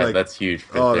what I mean? Like, that's huge.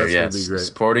 That's gonna be great.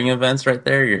 Sporting events right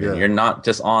there. You're not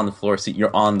just on the floor seat.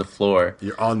 You're on the floor.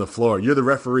 You're on the floor. You're the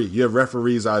referee. You have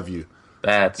referee's eye view.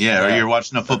 Or you're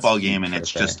watching a football game and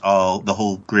it's just the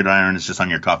whole gridiron is just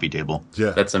on your coffee table. Yeah,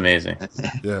 that's amazing.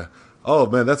 Yeah. Oh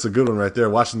man, that's a good one right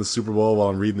there. Watching the Super Bowl while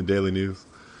I'm reading the daily news.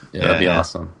 Yeah, that'd be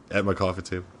awesome. At my coffee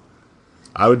table.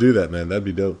 I would do that, man. That'd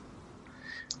be dope.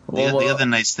 The other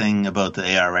nice thing about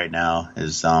the AR right now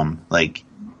is like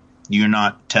you're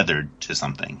not tethered to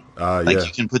something. You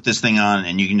can put this thing on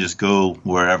and you can just go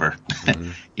wherever.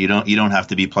 Mm-hmm. You don't have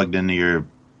to be plugged into your.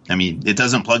 I mean, it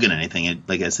doesn't plug in anything.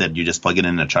 Like I said, you just plug it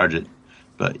in to charge it.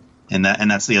 But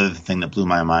that's the other thing that blew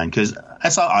my mind, because I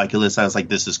saw Oculus. I was like,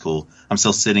 this is cool. I'm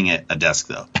still sitting at a desk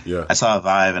though. Yeah. I saw a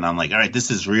Vive and I'm like, all right,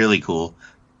 this is really cool.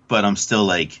 But I'm still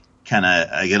like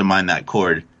I got to mind that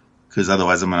cord, because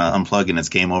otherwise I'm going to unplug and it's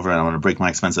game over and I'm going to break my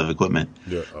expensive equipment.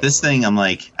 Yeah. This thing, I'm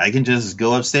like, I can just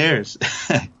go upstairs.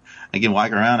 I can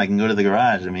walk around. I can go to the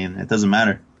garage. I mean, it doesn't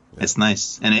matter. Yeah. It's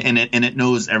nice. And it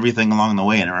knows everything along the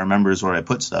way, and it remembers where I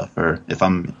put stuff. Or if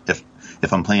I'm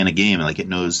playing a game, like it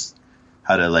knows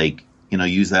how to like, you know,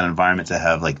 use that environment to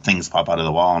have like things pop out of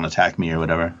the wall and attack me or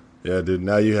whatever. Yeah, dude.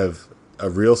 Now you have a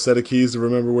real set of keys to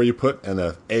remember where you put, and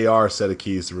a AR set of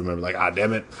keys to remember. Like,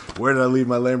 damn it, where did I leave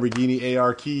my Lamborghini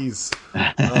AR keys?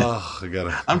 Oh, I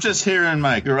gotta. I'm just here in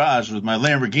my garage with my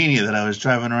Lamborghini that I was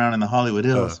driving around in the Hollywood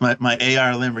Hills. My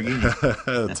AR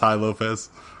Lamborghini. Ty Lopez.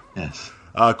 Yes.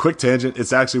 Quick tangent.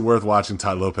 It's actually worth watching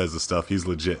Ty Lopez's stuff. He's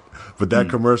legit. But that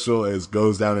commercial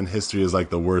goes down in history as like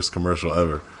the worst commercial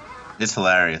ever. It's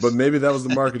hilarious. But maybe that was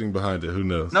the marketing behind it. Who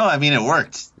knows? No, I mean, it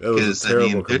worked. It was a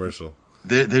terrible commercial.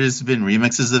 There's been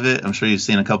remixes of it. I'm sure you've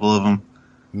seen a couple of them.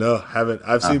 No, haven't.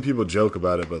 I've seen people joke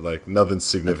about it, but like nothing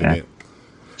significant.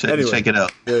 Okay. Check it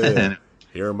out. Yeah.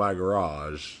 Here in my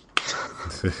garage.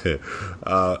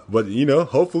 But you know,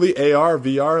 hopefully AR,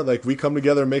 VR, like we come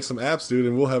together and make some apps, dude,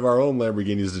 and we'll have our own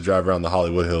Lamborghinis to drive around the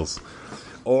Hollywood Hills.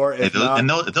 Or if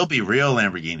they'll be real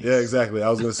Lamborghinis. Yeah, exactly. I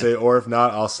was gonna say, or if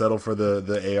not, I'll settle for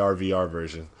the AR VR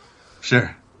version.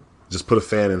 Sure. Just put a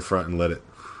fan in front and let it.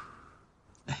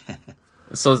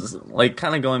 So, like,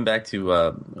 kind of going back to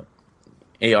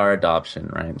AR adoption,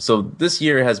 right? So this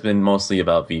year has been mostly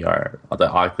about VR. The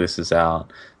Oculus is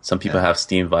out. Some people have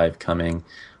Steam Vive coming.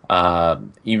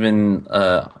 Even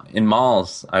in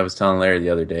malls, I was telling Larry the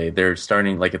other day, they're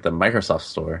starting, like at the Microsoft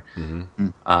store,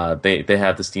 they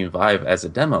have the Steam Vive as a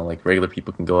demo. Like regular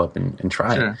people can go up and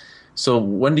try it. So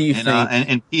when do you think?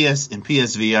 And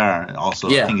PSVR also,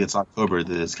 I think it's October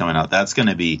that it's coming out. That's going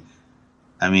to be.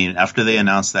 I mean, after they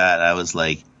announced that, I was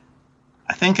like,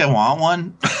 I think I want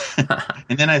one.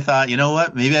 And then I thought, you know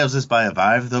what? Maybe I'll just buy a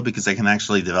Vive, though, because I can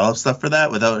actually develop stuff for that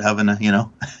without having to, you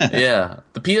know. Yeah.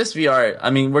 The PSVR,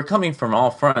 I mean, we're coming from all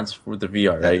fronts with the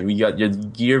VR, right? You got your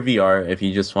Gear VR if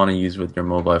you just want to use with your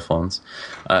mobile phones.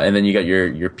 And then you got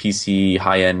your PC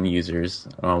high-end users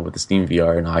with the Steam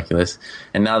VR and Oculus.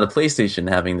 And now the PlayStation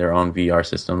having their own VR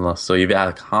system. So you've got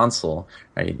a console,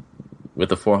 right? With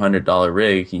a $400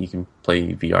 rig, you can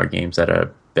play VR games at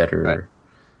a better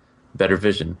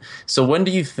vision. So when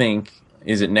do you think,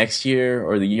 is it next year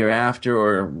or the year after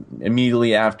or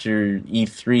immediately after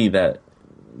E3 that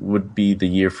would be the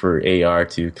year for AR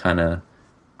to kind of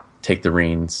take the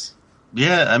reins?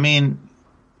 Yeah, I mean,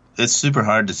 it's super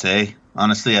hard to say.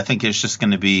 Honestly, I think it's just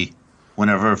going to be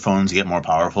whenever phones get more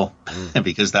powerful,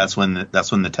 because that's when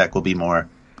the tech will be more,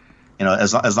 you know,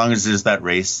 as long as there's that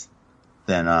race,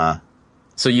 then.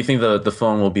 So you think the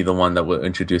phone will be the one that will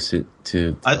introduce it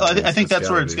to? I think that's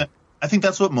where it's going. I think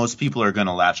that's what most people are going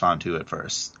to latch onto at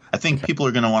first. I think people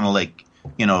are going to want to, like,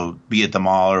 you know, be at the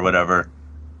mall or whatever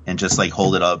and just like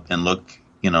hold it up and look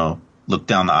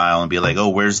down the aisle and be like, oh,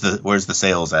 where's the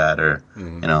sales at? Or,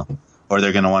 you know, or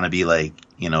they're going to want to be like,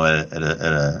 you know, at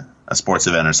a sports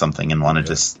event or something and want to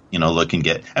just, you know, look and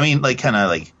get, I mean, like kind of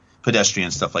like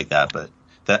pedestrian stuff like that. But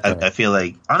that I feel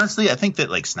like, honestly, I think that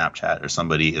like Snapchat or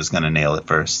somebody is going to nail it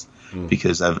first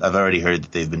because I've already heard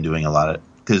that they've been doing a lot of,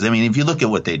 because, I mean, if you look at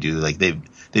what they do, like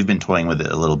they've been toying with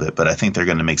it a little bit, but I think they're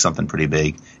going to make something pretty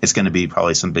big. It's going to be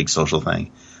probably some big social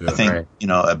thing. Yeah, I think, you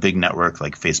know, a big network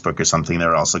like Facebook or something,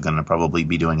 they're also going to probably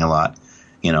be doing a lot,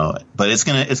 you know, but it's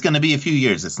going to be a few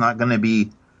years. It's going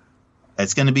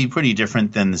to be pretty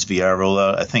different than this VR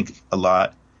rollout. I think a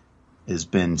lot has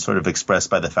been sort of expressed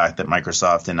by the fact that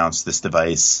Microsoft announced this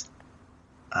device.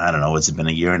 I don't know, it's been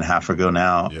a year and a half ago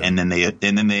now. Yeah. And then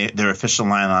their official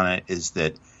line on it is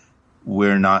that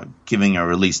we're not giving a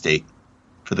release date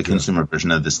for the consumer version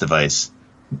of this device,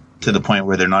 to the point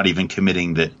where they're not even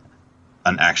committing that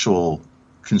an actual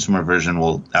consumer version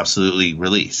will absolutely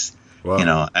release. Wow. You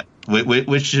know,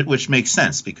 which makes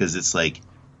sense, because it's like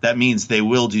that means they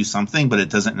will do something, but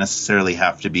it doesn't necessarily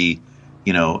have to be,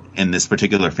 you know, in this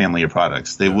particular family of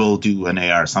products. They will do an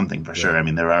AR something for sure. I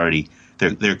mean,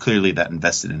 they're clearly that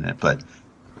invested in it. But,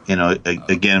 you know,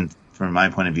 again, from my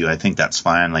point of view, I think that's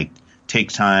fine. Like, take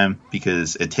time,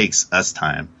 because it takes us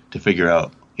time to figure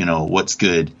out, you know, what's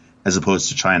good, as opposed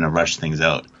to trying to rush things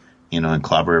out, you know, and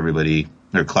clobber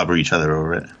each other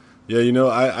over it. Yeah, you know,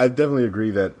 I definitely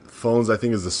agree that phones, I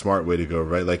think, is the smart way to go,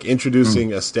 right? Like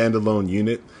introducing a standalone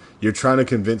unit, you're trying to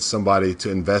convince somebody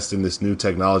to invest in this new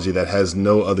technology that has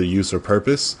no other use or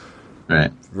purpose.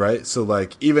 Right. So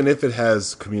like, even if it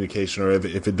has communication or if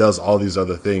it does all these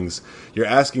other things, you're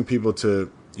asking people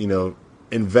to, you know,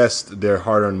 invest their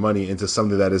hard-earned money into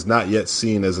something that is not yet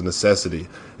seen as a necessity.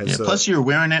 And so, plus you're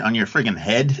wearing it on your friggin'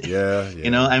 head. Yeah.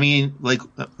 You know, I mean, like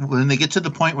when they get to the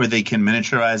point where they can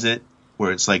miniaturize it,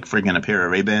 where it's like friggin' a pair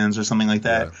of Ray-Bans or something like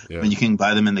that, when you can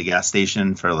buy them in the gas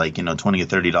station for like, you know, $20 or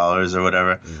 $30 or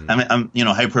whatever. I mean, I'm, you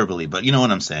know, hyperbole, but you know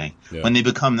what I'm saying. When they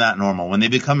become that normal, when they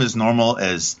become as normal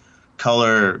as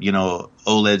color,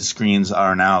 OLED screens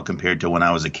are now compared to when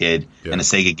I was a kid, and a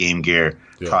Sega Game Gear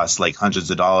cost like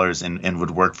hundreds of dollars and would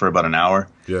work for about an hour.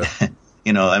 Yeah.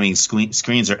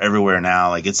 Screens are everywhere now.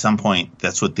 Like at some point,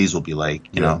 that's what these will be like,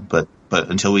 you know. But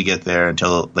until we get there,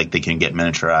 until like they can get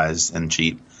miniaturized and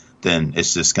cheap, then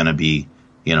it's just going to be,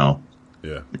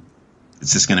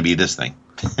 it's just going to be this thing.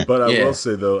 But I will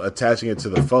say, though, attaching it to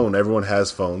the phone, everyone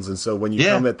has phones. And so when you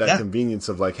come at that convenience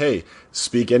of like, hey,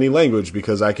 speak any language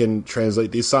because I can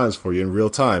translate these signs for you in real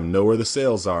time, know where the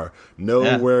sales are,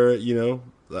 know where,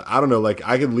 I don't know, like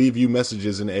I could leave you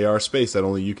messages in AR space that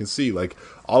only you can see. Like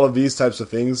all of these types of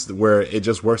things where it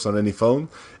just works on any phone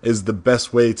is the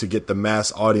best way to get the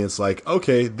mass audience like,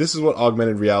 okay, this is what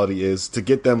augmented reality is, to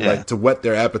get them like to whet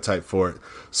their appetite for it.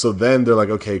 So then they're like,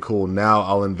 okay, cool, now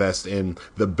I'll invest in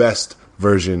the best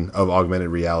version of augmented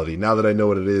reality now that I know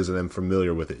what it is and I'm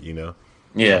familiar with it,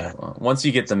 Yeah, once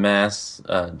you get the mass,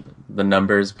 the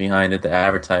numbers behind it, the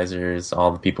advertisers,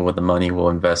 all the people with the money will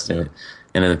invest in it.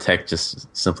 And then the tech just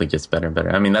simply gets better and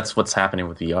better. I mean, that's what's happening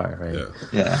with VR, right?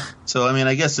 Yeah. So, I mean,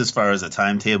 I guess as far as a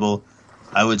timetable,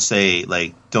 I would say,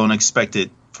 like, don't expect it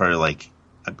for, like,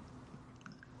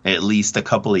 at least a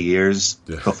couple of years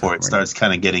before it starts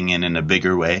kind of getting in a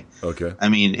bigger way. Okay. I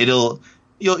mean,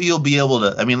 you'll be able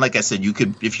to, I mean, like I said, you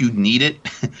could, if you need it,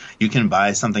 you can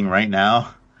buy something right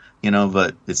now,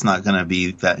 but it's not going to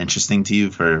be that interesting to you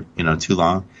for, too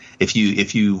long. If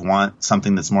you want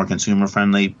something that's more consumer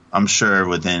friendly, I'm sure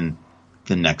within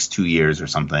the next 2 years or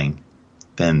something,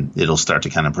 then it'll start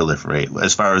to kind of proliferate.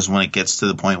 As far as when it gets to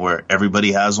the point where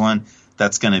everybody has one,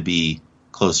 that's going to be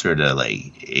closer to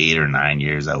like 8 or 9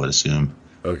 years, I would assume.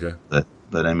 Okay.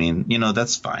 But I mean,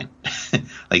 that's fine.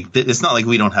 Like it's not like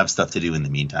we don't have stuff to do in the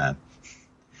meantime.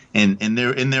 And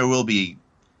there will be,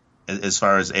 as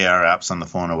far as AR apps on the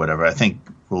phone or whatever, I think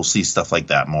we'll see stuff like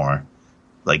that more,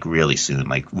 like really soon,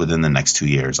 like within the next 2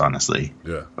 years, honestly.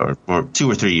 Yeah. Or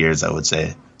 2 or 3 years, I would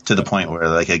say, to the point where,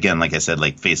 like, again, like I said,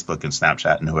 like Facebook and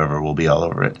Snapchat and whoever will be all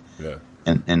over it. Yeah.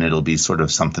 And it'll be sort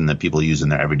of something that people use in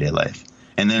their everyday life.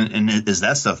 And then as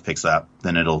that stuff picks up,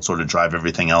 then it'll sort of drive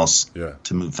everything else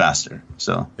to move faster.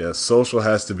 So yeah, social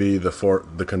has to be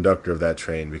the conductor of that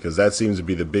train, because that seems to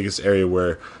be the biggest area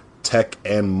where tech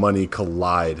and money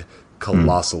collide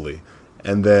colossally.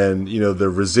 And then, the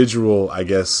residual, I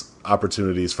guess,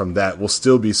 opportunities from that will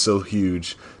still be so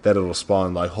huge that it'll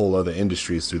spawn like whole other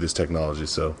industries through this technology.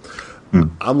 So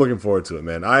I'm looking forward to it,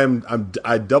 man.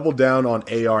 I double down on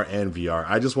AR and VR.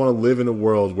 I just want to live in a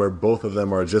world where both of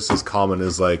them are just as common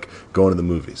as like going to the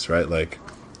movies, right? Like,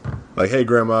 hey,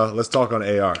 grandma, let's talk on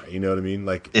AR. You know what I mean?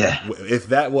 Like, if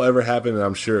that will ever happen, and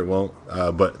I'm sure it won't.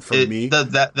 But for me,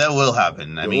 that will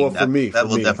happen. I mean, for me, that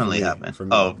will definitely happen. For me,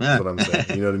 that's what I'm saying.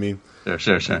 You know what I mean?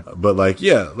 Sure. But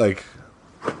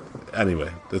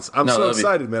anyway, I'm so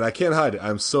excited, man. I can't hide it.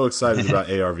 I'm so excited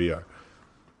about AR VR.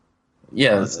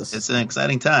 Yeah, it's an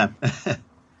exciting time.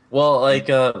 Well, I'm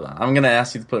going to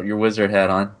ask you to put your wizard hat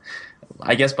on.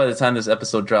 I guess by the time this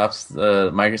episode drops, the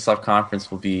Microsoft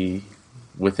conference will be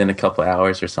within a couple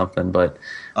hours or something. But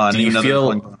do you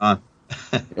feel?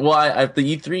 Well,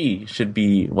 the E3 should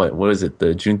be what is it?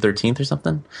 The June 13th or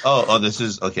something? Oh, this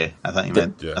is okay. I thought you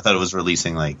meant. I thought it was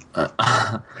releasing like.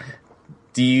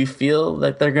 Do you feel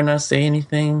that they're gonna say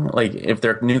anything, like if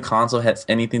their new console has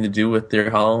anything to do with their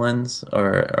HoloLens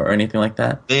or anything like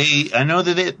that? I know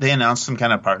that they announced some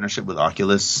kind of partnership with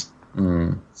Oculus,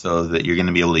 so that you're going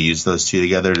to be able to use those two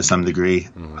together to some degree.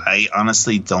 I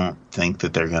honestly don't think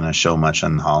that they're going to show much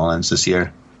on HoloLens this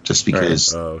year, just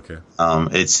because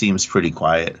it seems pretty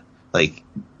quiet. Like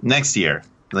next year,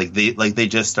 they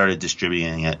just started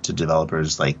distributing it to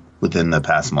developers like within the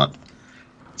past month,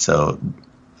 so.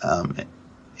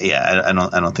 I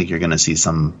don't think you're going to see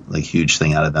some like huge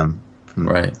thing out of them.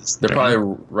 Right. They're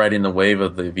probably riding the wave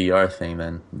of the VR thing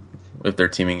then, if they're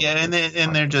teaming. Yeah, and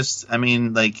they're just. I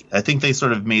mean, like I think they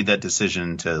sort of made that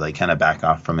decision to like kind of back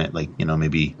off from it, like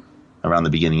maybe around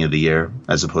the beginning of the year,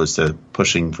 as opposed to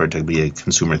pushing for it to be a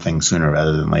consumer thing sooner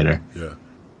rather than later. Yeah.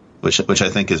 Which I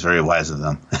think is very wise of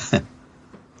them.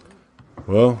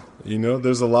 Well,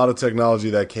 there's a lot of technology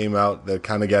that came out that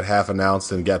kind of got half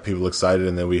announced and got people excited,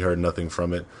 and then we heard nothing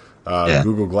from it.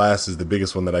 Google Glass is the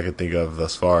biggest one that I could think of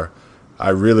thus far. I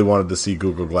really wanted to see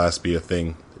Google Glass be a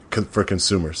thing for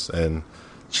consumers, and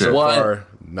so far,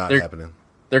 not happening.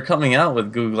 They're coming out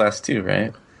with Google Glass 2,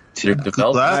 right?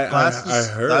 Glass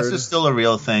is still a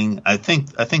real thing. I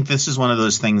think this is one of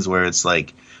those things where it's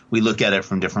like we look at it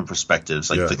from different perspectives.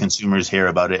 Like the consumers hear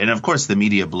about it, and of course the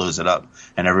media blows it up,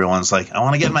 and everyone's like, "I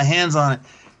want to get my hands on it."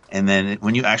 And then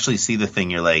when you actually see the thing,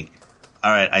 you're like,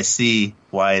 "All right, I see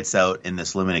why it's out in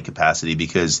this limited capacity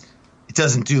because it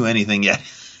doesn't do anything yet."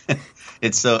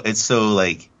 it's so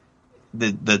like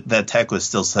that tech was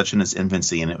still such in its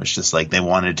infancy, and it was just like they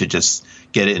wanted to just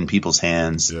get it in people's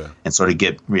hands and sort of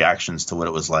get reactions to what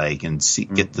it was like and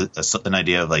get an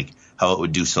idea of like how it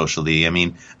would do socially. I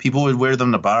mean, people would wear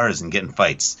them to bars and get in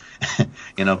fights.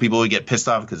 You know, people would get pissed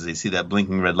off because they see that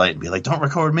blinking red light and be like, "Don't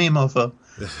record me, mofo."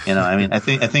 You know, I mean, I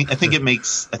think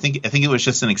it was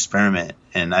just an experiment,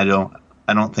 and I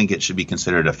don't think it should be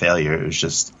considered a failure. It was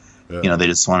just, you know, they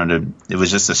just wanted to. It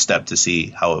was just a step to see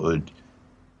how it would.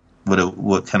 What it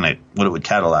would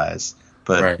catalyze,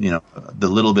 but you know, the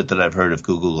little bit that I've heard of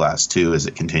Google Glass 2 as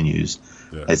it continues,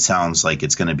 it sounds like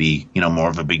it's going to be, you know, more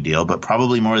of a big deal, but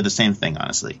probably more of the same thing.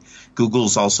 Honestly,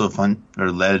 Google's also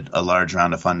led a large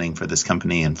round of funding for this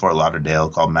company in Fort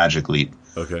Lauderdale called Magic Leap,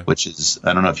 which is,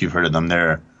 I don't know if you've heard of them.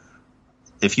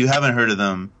 If you haven't heard of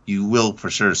them, you will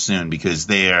for sure soon, because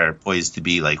they are poised to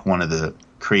be like one of the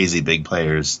crazy big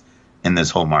players in this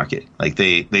whole market. Like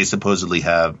they supposedly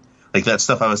have. Like that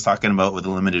stuff I was talking about with a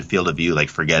limited field of view, like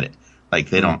forget it. Like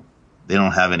they don't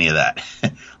have any of that.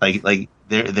 like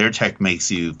their tech makes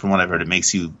you, from what I've heard, it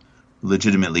makes you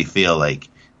legitimately feel like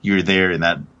you're there in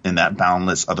that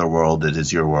boundless other world that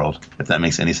is your world, if that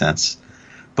makes any sense.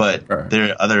 But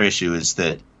their other issue is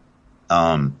that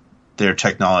their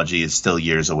technology is still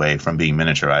years away from being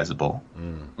miniaturizable.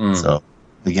 So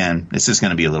again, it's just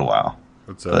going to be a little while.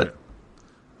 That's all right.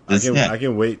 I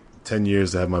can wait 10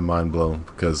 years to have my mind blown,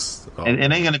 because it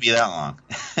ain't going to be that long.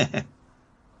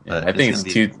 I think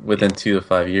it's within 2 to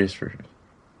 5 years for.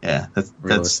 Yeah,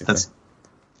 that's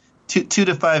 2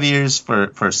 to 5 years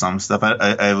for some stuff.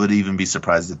 I would even be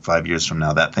surprised if 5 years from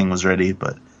now that thing was ready,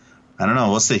 but I don't know.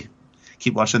 We'll see.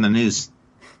 Keep watching the news.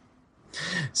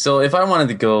 So if I wanted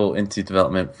to go into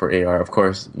development for AR, of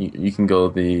course, you can go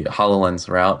the HoloLens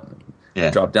route.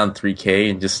 Drop down $3K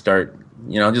and just start,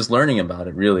 you know, just learning about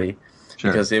it, really.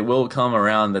 Sure. Because it will come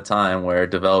around the time where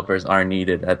developers are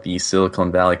needed at the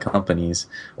Silicon Valley companies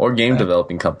or game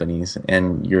developing companies,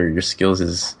 and your skills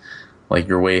is like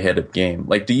you're way ahead of game.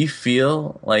 Like, do you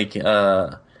feel like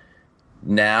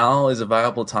now is a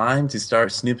viable time to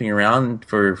start snooping around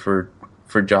for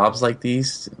jobs like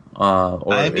these,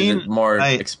 or is it more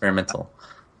experimental?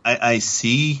 I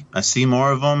see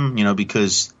more of them, you know,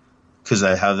 because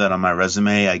I have that on my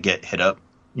resume. I get hit up,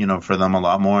 you know, for them a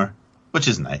lot more, which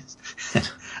is nice.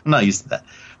 I'm not used to that.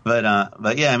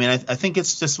 But yeah, I mean, I think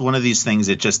it's just one of these things.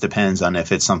 It just depends on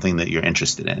if it's something that you're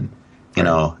interested in. You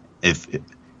know, if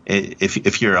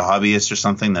you're a hobbyist or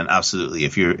something, then absolutely.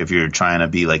 If you're trying to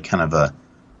be like kind of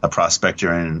a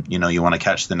prospector and, you know, you want to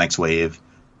catch the next wave,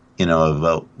 you know,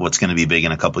 about what's going to be big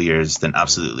in a couple years, then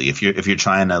absolutely. If you're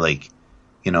trying to, like,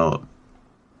 you know,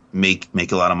 make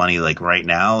a lot of money like right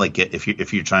now, like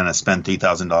if you're trying to spend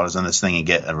 $3,000 on this thing and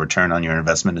get a return on your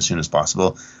investment as soon as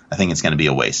possible, I think it's going to be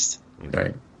a waste.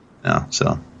 Right. No.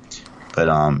 So, but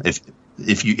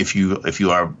if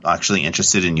you are actually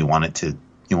interested and you want to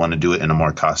do it in a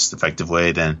more cost effective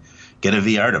way, then get a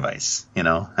VR device. You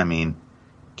know, I mean,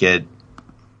 get,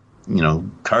 you know,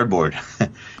 cardboard.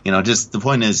 You know, just the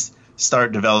point is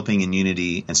start developing in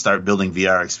Unity and start building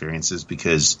VR experiences,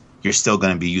 because you're still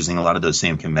going to be using a lot of those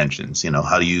same conventions. You know,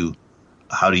 how do you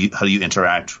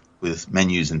interact with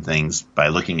menus and things by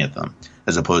looking at them,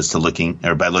 as opposed to looking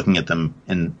at them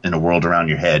in a world around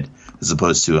your head, as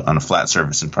opposed to on a flat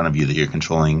surface in front of you that you're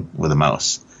controlling with a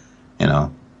mouse. You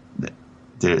know,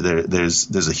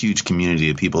 there's a huge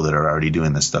community of people that are already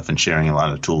doing this stuff and sharing a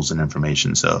lot of tools and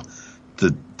information. So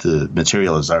the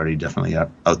material is already definitely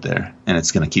out there, and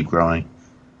it's going to keep growing.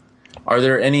 Are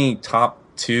there any top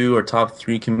 2 or top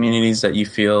 3 communities that you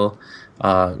feel,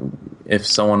 if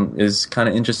someone is kind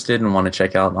of interested and want to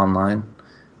check out online,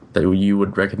 that you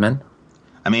would recommend?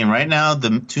 I mean, right now,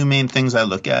 the 2 main things I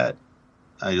look at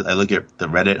the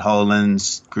Reddit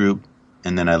HoloLens group,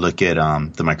 and then I look at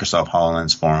the Microsoft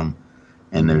HoloLens forum.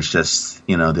 And there's just,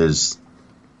 you know,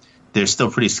 they're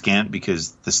still pretty scant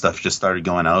because the stuff just started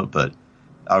going out, but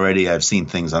already I've seen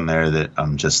things on there that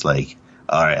I'm just like,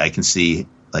 all right, I can see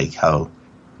like how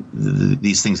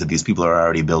these things that these people are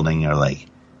already building are like,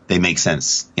 they make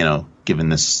sense, you know, given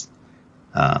this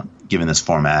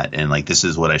format, and like this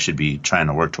is what I should be trying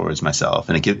to work towards myself,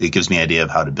 and it gives me an idea of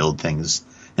how to build things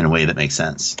in a way that makes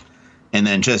sense. And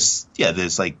then just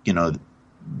there's like, you know,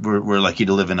 we're lucky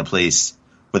to live in a place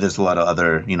where there's a lot of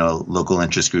other, you know, local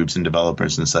interest groups and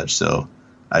developers and such. So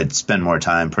I'd spend more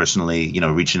time personally, you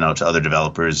know, reaching out to other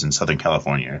developers in Southern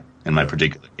California in my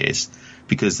particular case,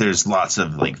 because there's lots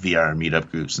of like VR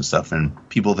meetup groups and stuff, and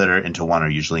people that are into one are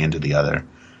usually into the other.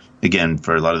 Again,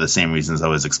 for a lot of the same reasons I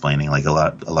was explaining, like a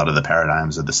lot of the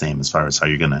paradigms are the same as far as how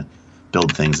you're going to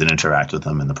build things and interact with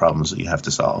them and the problems that you have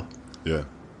to solve. Yeah.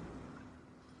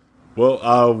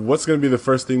 Well, what's going to be the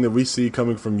first thing that we see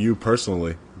coming from you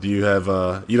personally? Do you have,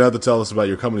 you don't have to tell us about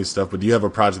your company stuff, but do you have a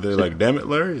project that you're like, damn it,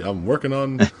 Larry, I'm working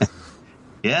on?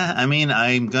 Yeah, I mean,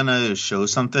 I'm going to show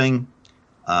something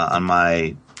on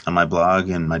my blog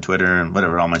and my Twitter and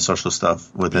whatever, all my social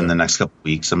stuff within the next couple of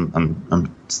weeks.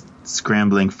 I'm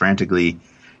scrambling frantically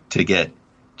to get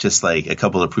just like a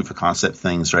couple of proof of concept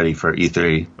things ready for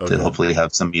E3 to hopefully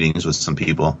have some meetings with some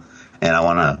people. And I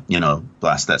want to,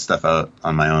 blast that stuff out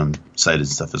on my own site and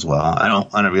stuff as well. I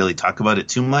don't want to really talk about it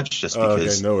too much, just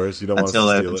because. Okay, no worries. You don't want to steal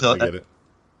it. I get it.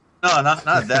 No, not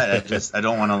that. I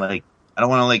don't want to make. I don't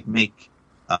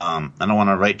want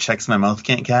to write checks my mouth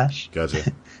can't cash.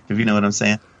 Gotcha. If you know what I'm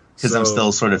saying, because I'm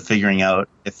still sort of figuring out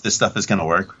if this stuff is going to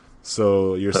work.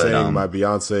 So you're saying my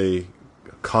Beyonce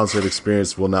concert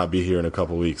experience will not be here in a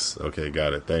couple weeks? Okay,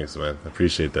 got it. Thanks, man. I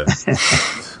appreciate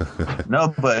that.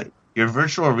 No, but your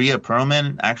virtual Rhea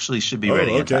Perlman actually should be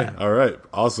ready in time. All right.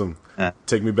 Awesome. Yeah.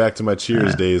 Take me back to my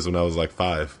Cheers days when I was like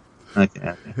 5.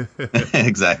 Okay.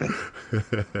 Exactly.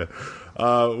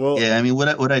 Well, yeah. I mean,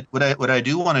 what I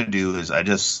do want to do is I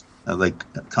just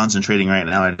like concentrating right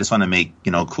now. I just want to make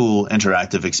cool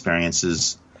interactive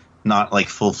experiences, not like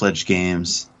full-fledged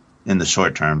games in the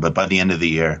short term, but by the end of the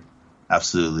year,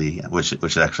 absolutely.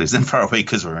 Which actually isn't far away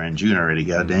because we're in June already.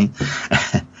 God dang.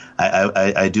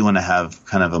 I do want to have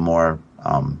kind of a more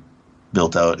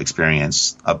built out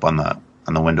experience up on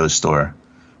the Windows Store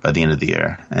by the end of the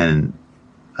year, and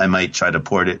I might try to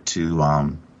port it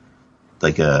to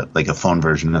like a phone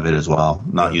version of it as well,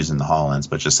 not using the HoloLens,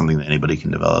 but just something that anybody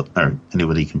can develop or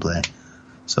anybody can play.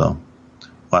 So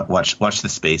watch the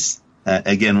space.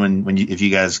 Again, if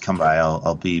you guys come by,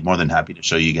 I'll be more than happy to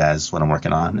show you guys what I'm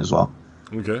working on as well.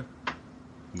 Okay.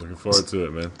 Looking forward to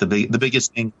it, man. The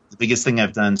biggest thing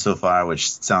I've done so far,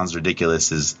 which sounds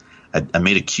ridiculous, is I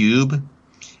made a cube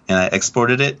and I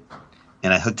exported it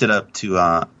and I hooked it up to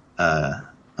an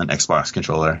Xbox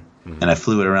controller and I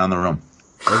flew it around the room.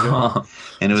 Okay.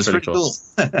 And it was pretty cool.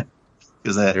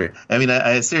 Because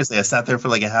I seriously, I sat there for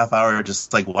like a half hour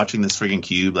just like watching this friggin'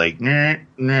 cube, like,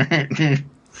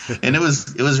 and it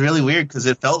was really weird because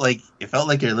it felt like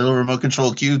your little remote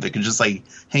control cube that could just like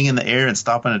hang in the air and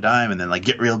stop on a dime and then like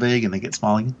get real big and then get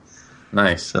small again.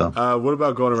 Nice. So, what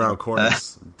about going around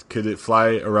corners? Could it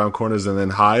fly around corners and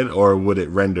then hide, or would it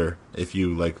render if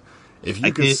you like? If you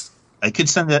I could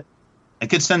send it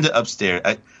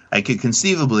upstairs. I could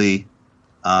conceivably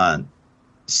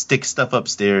stick stuff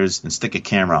upstairs and stick a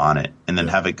camera on it and then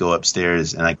have it go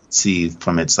upstairs and I could see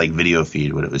from its like video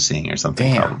feed what it was seeing or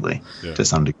something. Damn. Probably to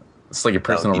some degree. It's like a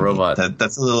personal robot.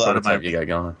 That's a little out of my you got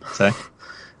going. Sorry?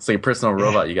 It's like a personal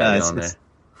robot you got going there.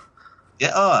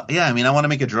 Yeah. Oh, yeah. I mean, I want to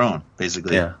make a drone,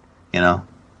 basically. Yeah.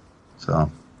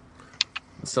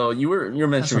 So you were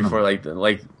mentioning before,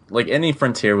 like any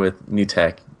frontier with new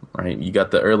tech, right? You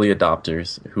got the early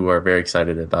adopters who are very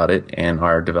excited about it and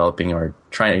are developing or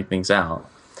trying things out.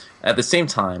 At the same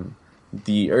time,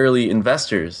 the early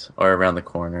investors are around the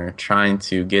corner trying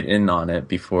to get in on it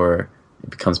before it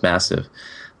becomes massive.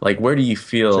 Like, where do you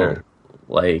feel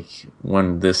like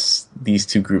when these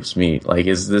two groups meet? Like,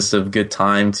 is this a good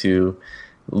time to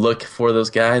look for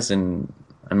those guys? And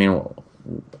I mean,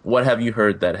 what have you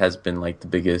heard that has been like the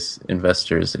biggest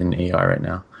investors in AR right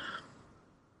now?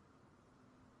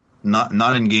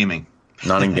 Not in gaming.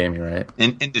 Not in gaming, right?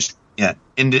 In industry, yeah.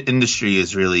 Industry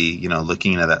is really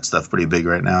looking at that stuff pretty big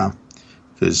right now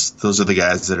because those are the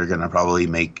guys that are going to probably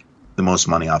make the most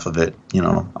money off of it.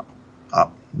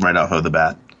 Right off of the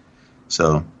bat.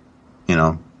 So,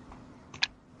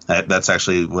 that's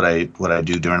actually what I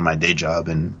do during my day job,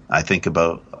 and I think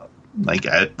about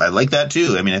I like that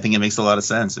too. I mean, I think it makes a lot of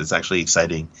sense. It's actually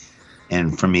exciting.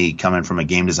 And for me, coming from a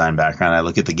game design background, I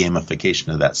look at the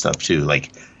gamification of that stuff too.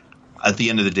 Like, at the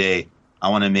end of the day, I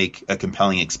want to make a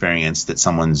compelling experience that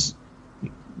someone's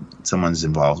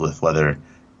involved with, whether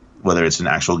it's an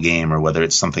actual game or whether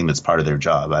it's something that's part of their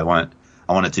job. I want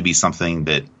it to be something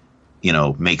that,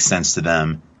 makes sense to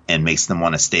them and makes them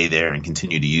want to stay there and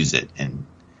continue to use it and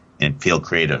feel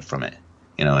creative from it,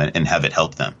 and have it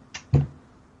help them.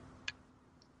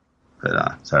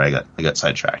 But sorry, I got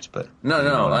sidetracked. But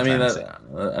no. I mean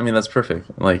that's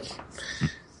perfect. Like,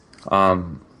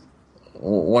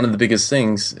 one of the biggest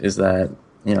things is that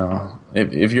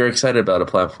if you're excited about a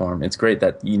platform, it's great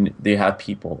that they have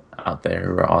people out there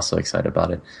who are also excited about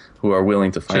it, who are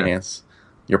willing to finance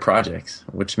your projects,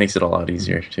 which makes it a lot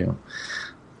easier too.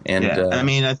 And I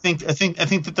mean, I think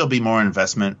that there'll be more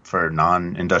investment for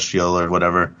non-industrial or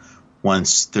whatever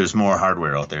once there's more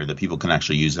hardware out there that people can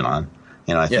actually use it on.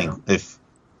 I think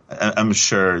I'm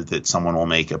sure that someone will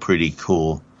make a pretty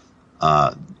cool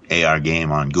AR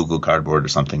game on Google Cardboard or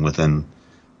something within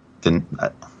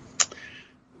are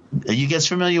you guys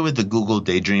familiar with the Google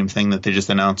Daydream thing that they just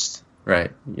announced?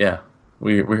 Right. Yeah.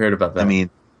 We heard about that. I mean,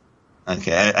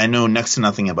 okay, I know next to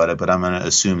nothing about it, but I'm going to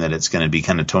assume that it's going to be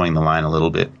kind of towing the line a little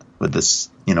bit with this,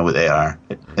 with AR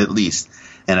at least.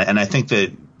 And I think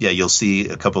that, yeah, you'll see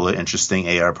a couple of interesting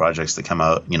AR projects that come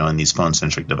out, in these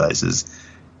phone-centric devices,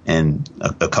 and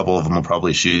a couple of them will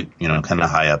probably shoot, kind of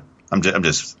high up. I'm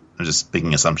just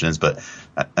making assumptions, but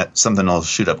something will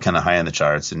shoot up kind of high in the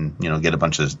charts and get a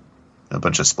bunch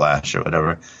of splash or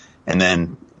whatever, and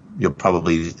then you'll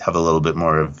probably have a little bit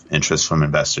more of interest from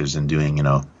investors in doing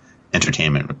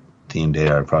entertainment themed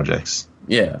AR projects.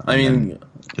 Yeah, I mean,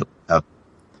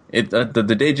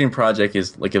 the Daydream project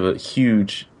is like a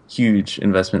huge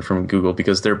investment from Google,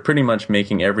 because they're pretty much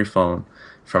making every phone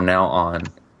from now on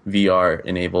VR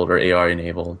enabled or AR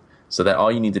enabled, so that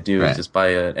all you need to do is just buy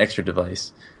an extra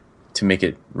device to make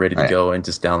it ready to go and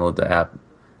just download the app.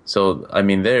 So I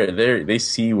mean, they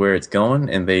see where it's going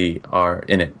and they are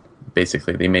in it.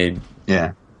 Basically, they made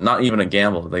not even a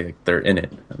gamble. They're in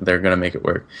it. They're gonna make it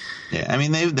work. Yeah, I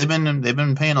mean they've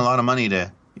been paying a lot of money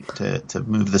to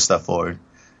move this stuff forward.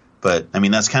 But I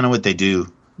mean that's kind of what they do.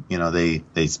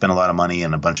 They spend a lot of money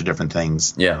on a bunch of different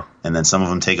things. Yeah, and then some of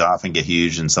them take off and get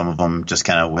huge, and some of them just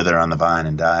kind of wither on the vine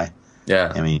and die.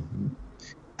 Yeah, I mean,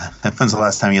 when's the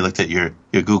last time you looked at your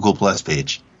Google Plus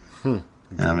page?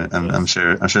 I'm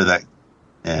sure that.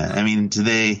 Yeah, I mean, do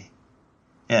they?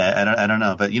 Yeah, I don't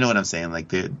know, but you know what I'm saying. Like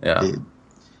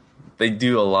they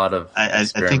do a lot of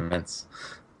experiments.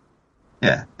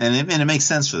 I think, and it makes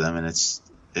sense for them, and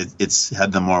it's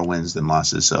had them more wins than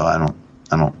losses. So I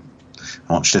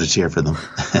won't shed a tear for them.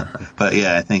 But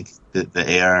yeah, I think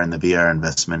the AR and the VR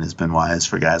investment has been wise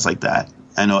for guys like that.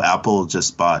 I know Apple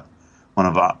just bought one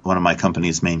of my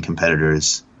company's main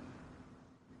competitors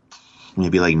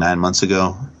maybe like 9 months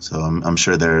ago. So I'm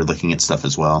sure they're looking at stuff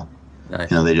as well. Nice.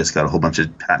 They just got a whole bunch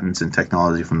of patents and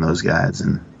technology from those guys.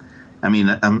 And I mean,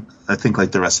 I think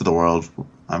like the rest of the world,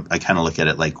 I kind of look at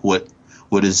it like what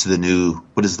is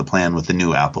the plan with the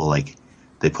new Apple? Like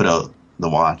they put out the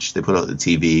watch, they put out the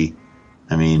TV.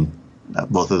 I mean,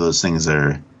 both of those things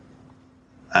are,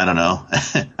 I don't know.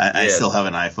 I still have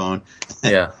an iPhone.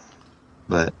 Yeah.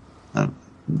 But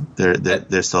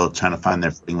they're still trying to find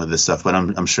their footing with this stuff. But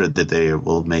I'm sure that they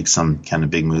will make some kind of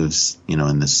big moves,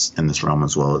 in this realm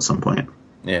as well at some point.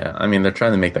 Yeah, I mean, they're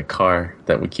trying to make that car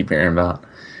that we keep hearing about.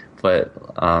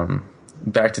 But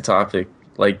back to topic,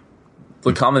 like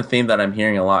the common theme that I'm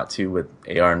hearing a lot too with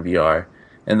AR and VR,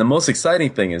 and the most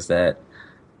exciting thing is that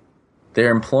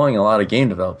they're employing a lot of game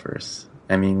developers.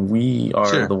 I mean, we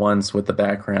are the ones with the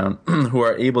background who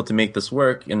are able to make this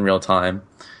work in real time.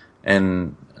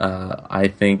 And I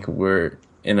think we're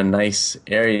in a nice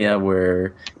area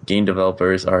where game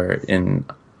developers are in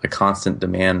a constant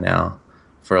demand now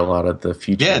for a lot of the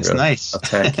future of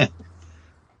tech.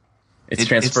 It's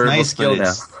transferable skill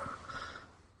now.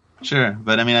 Sure.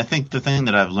 But I mean, I think the thing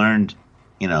that I've learned,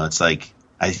 it's like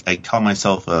I call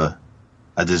myself a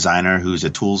designer who's a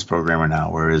tools programmer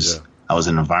now, whereas I was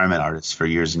an environment artist for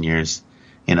years and years.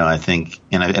 I think,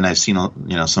 and I've seen,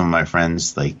 some of my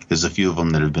friends, like there's a few of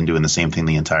them that have been doing the same thing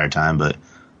the entire time, but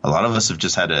a lot of us have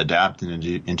just had to adapt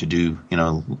and to do,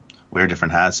 wear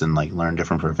different hats and like learn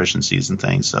different proficiencies and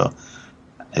things. So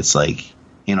it's like,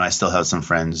 I still have some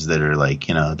friends that are like,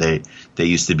 they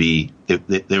used to be,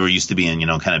 they were used to being,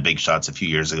 kind of big shots a few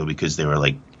years ago because they were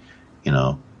like,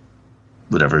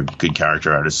 whatever, good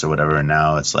character artists or whatever. And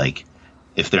now it's like,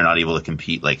 if they're not able to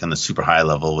compete like on the super high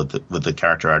level with the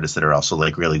character artists that are also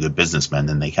like really good businessmen,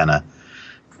 then they kind of,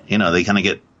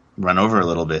 get run over a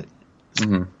little bit.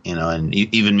 Mm-hmm. And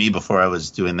even me, before I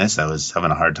was doing this, I was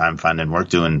having a hard time finding work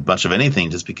doing a bunch of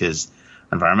anything just because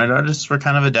environment artists were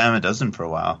kind of a dime a dozen for a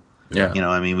while. Yeah.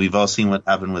 I mean, we've all seen what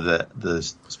happened with the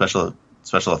special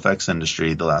effects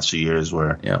industry the last few years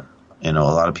where, a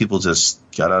lot of people just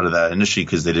got out of that industry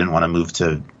because they didn't want to move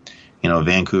to,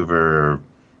 Vancouver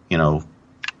or,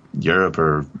 Europe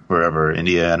or wherever,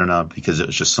 India, I don't know, because it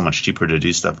was just so much cheaper to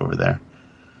do stuff over there.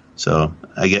 So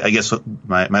I guess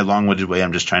my long-winded way,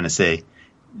 I'm just trying to say,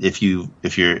 if you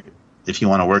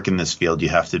want to work in this field, you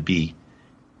have to be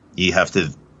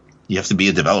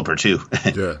a developer too,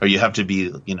 or you have to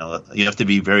be, you have to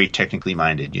be very technically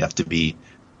minded. You have to be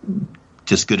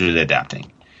just good at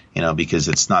adapting, because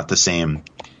it's not the same.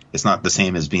 It's not the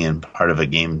same as being part of a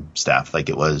game staff like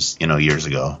it was, years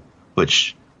ago,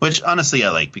 which honestly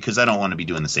I like, because I don't want to be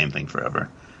doing the same thing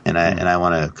forever. And I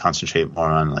want to concentrate more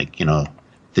on like,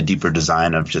 the deeper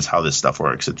design of just how this stuff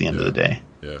works at the end of the day.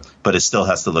 Yeah. But it still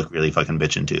has to look really fucking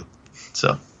bitchin' too.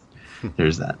 So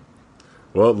there's that.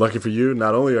 Well, lucky for you,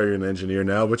 not only are you an engineer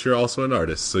now, but you're also an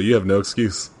artist. So you have no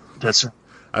excuse. That's right.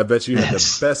 I bet you had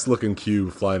the best looking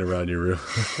cube flying around your room.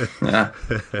 Yeah.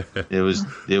 It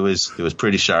was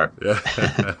pretty sharp.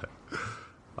 Yeah.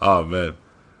 Oh man.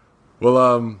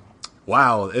 Well,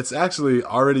 wow, it's actually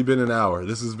already been an hour.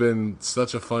 This has been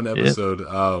such a fun episode.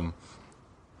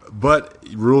 But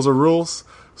rules are rules.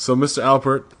 So, Mr.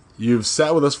 Alpert, you've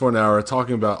sat with us for an hour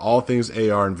talking about all things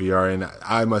AR and VR, and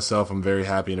I myself am very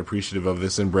happy and appreciative of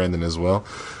this, and Brandon as well.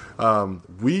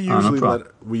 We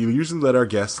usually let our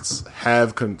guests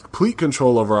have complete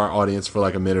control over our audience for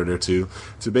like a minute or two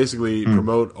to basically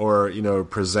promote or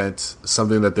present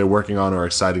something that they're working on or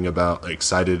excited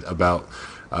about.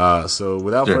 So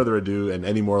without further ado, and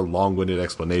any more long-winded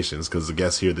explanations, because the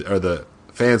guests here or the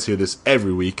fans hear this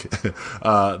every week,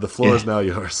 the floor is now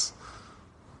yours.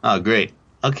 Oh, great.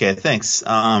 Okay, thanks.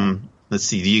 Let's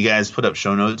see. Do you guys put up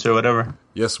show notes or whatever?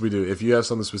 Yes, we do. If you have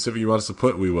something specific you want us to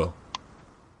put, we will.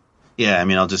 Yeah, I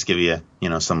mean, I'll just give you,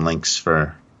 some links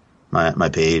for my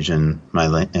page and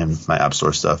my App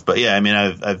Store stuff. But yeah, I mean,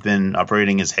 I've been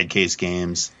operating as Headcase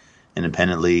Games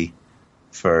independently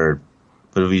for,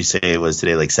 what did we say it was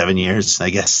today, like 7 years, I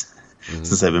guess,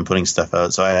 since I've been putting stuff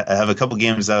out. So I have a couple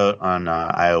games out on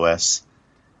iOS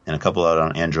and a couple out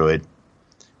on Android.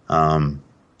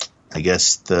 I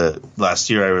guess the last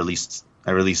year I released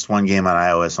one game on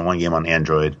iOS and one game on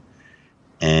Android,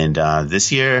 and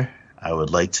this year I would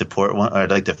like to port one.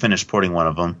 I'd like to finish porting one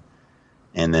of them,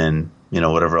 and then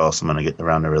whatever else I'm going to get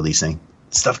around to releasing.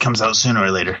 Stuff comes out sooner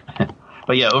or later.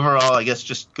 But yeah, overall, I guess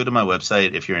just go to my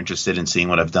website if you're interested in seeing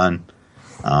what I've done.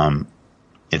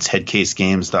 It's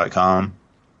headcasegames.com.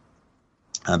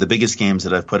 The biggest games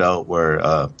that I've put out were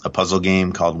a puzzle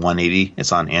game called 180.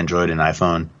 It's on Android and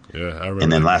iPhone. Yeah, I remember.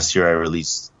 And then last year I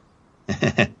released,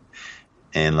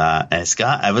 and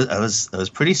Scott, I was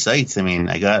pretty psyched. I mean,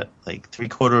 I got like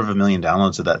 750,000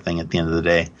 downloads of that thing at the end of the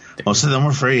day. Most of them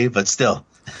were free, but still.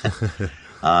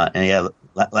 And yeah,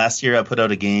 last year I put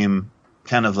out a game,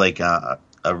 kind of like a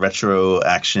retro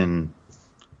action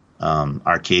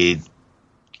arcade.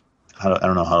 I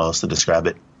don't know how else to describe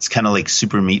it. It's kind of like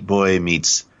Super Meat Boy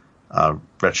meets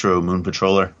retro Moon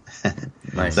Patroller.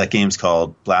 Nice. That game's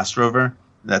called Blast Rover.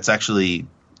 It's a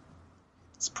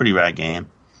pretty rad game.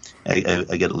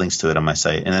 I get links to it on my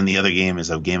site. And then the other game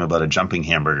is a game about a jumping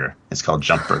hamburger. It's called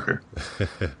Jump Burger.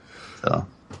 So,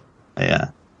 yeah,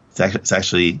 it's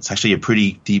actually a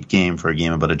pretty deep game for a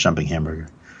game about a jumping hamburger.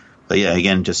 But yeah,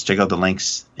 again, just check out the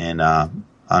links. And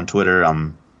on Twitter,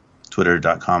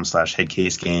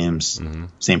 twitter.com/headcasegames.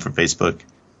 Same for Facebook.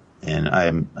 And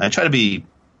I try to be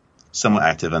somewhat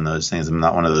active on those things. I'm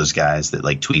not one of those guys that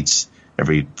like tweets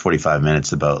every 45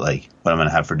 minutes about like what I'm going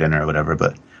to have for dinner or whatever,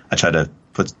 but I try to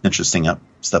put interesting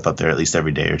stuff up there at least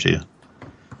every day or two.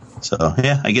 So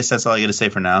yeah, I guess that's all I got to say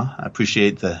for now. I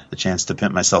appreciate the chance to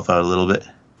pimp myself out a little bit.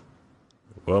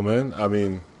 Well, man, I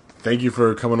mean, thank you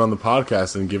for coming on the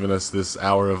podcast and giving us this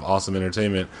hour of awesome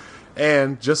entertainment.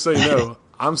 And just so you know,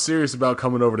 I'm serious about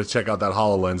coming over to check out that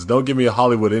HoloLens. Don't give me a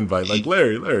Hollywood invite. Like,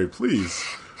 Larry, please.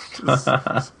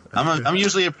 I'm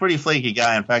usually a pretty flaky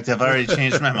guy. In fact, I've already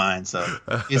changed my mind, so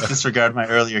please disregard my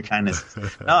earlier kindness.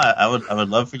 No, I would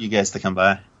love for you guys to come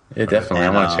by. Yeah, definitely.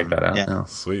 And, I want to check that out. Yeah.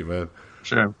 Sweet, man.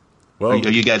 Sure. Well, are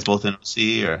you guys both in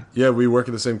OC or? Yeah, we work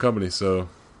at the same company, so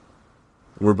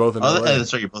we're both in LA.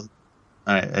 That's right. You're both.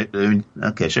 All right.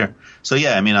 Okay, sure. So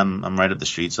yeah, I mean, I'm right up the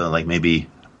street, so like maybe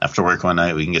after work one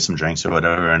night we can get some drinks or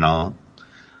whatever, and I'll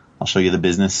show you the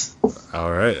business.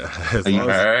 All right.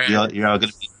 You're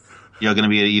all gonna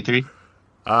be at E3?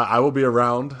 I will be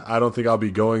around. I don't think I'll be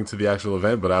going to the actual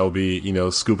event, but I will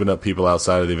be, scooping up people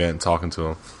outside of the event and talking to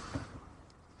them.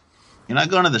 You're not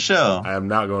going to the show? I am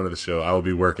not going to the show. I will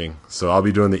be working, so I'll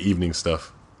be doing the evening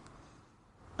stuff.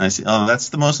 I see. Oh, that's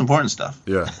the most important stuff.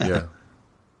 Yeah.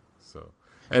 So,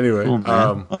 anyway, cool,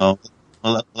 well,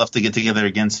 we'll have to get together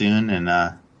again soon, and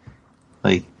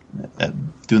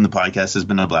doing the podcast has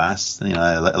been a blast.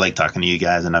 I like talking to you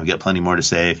guys, and I've got plenty more to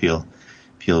say if you'll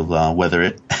weather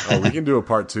it. Oh, we can do a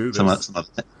part 2.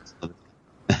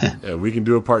 Yeah, we can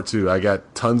do a part 2. I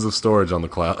got tons of storage on the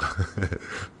cloud.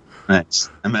 Nice.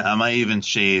 I might even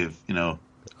shave,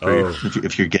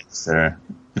 if your guests are,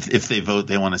 if they vote,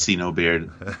 they want to see no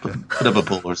beard, put up a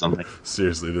poll or something.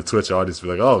 Seriously, the Twitch audience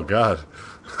will be like, oh, God.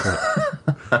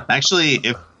 Actually,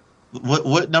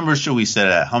 what number should we set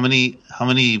at? How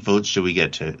many votes should we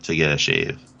get to get a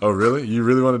shave? Oh, really? You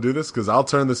really want to do this? Because I'll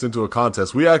turn this into a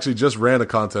contest. We actually just ran a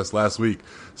contest last week,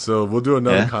 so we'll do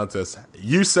another contest.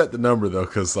 You set the number, though,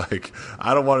 because,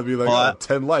 I don't want to be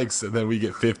 10 likes, and then we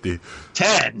get 50.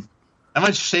 10? I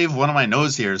might shave one of my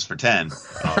nose hairs for 10.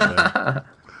 Oh, man.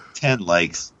 10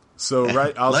 likes. So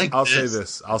I'll say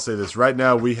this. this. Right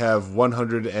now we have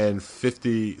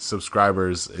 150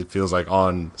 subscribers, it feels like,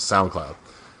 on SoundCloud.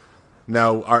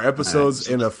 Now our episodes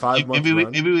in a 5-month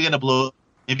run. Maybe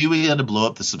we gotta blow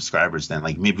up the subscribers then.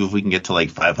 Like maybe if we can get to like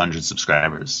 500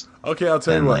 subscribers. Okay, I'll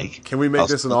tell you what. Can we make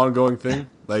this an ongoing thing?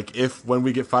 Like if when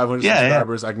we get 500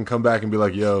 subscribers, I can come back and be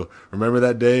like, "Yo, remember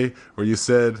that day where you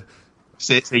said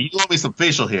say you owe me some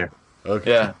facial hair."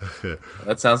 Okay. Yeah.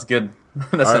 That sounds good.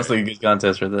 That sounds like a good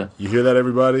contest right there. You hear that,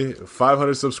 everybody?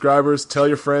 500 subscribers. Tell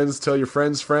your friends,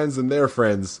 friends, and their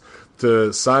friends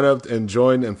to sign up and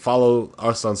join and follow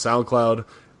us on SoundCloud.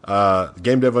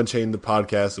 Game Dev Unchained, the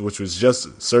podcast, which was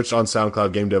just searched on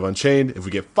SoundCloud, Game Dev Unchained. If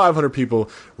we get 500 people,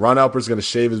 Ron Alpert's going to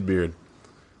shave his beard.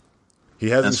 He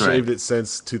hasn't shaved it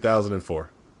since 2004.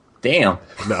 Damn.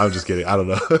 No, I'm just kidding. I don't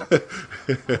know.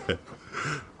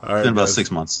 All right, it's been about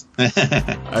 6 months. No,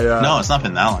 it's not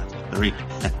been that long. 3.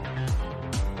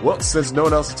 Well, since no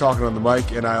one else is talking on the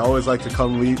mic, and I always like to oh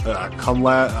my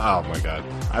god.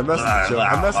 I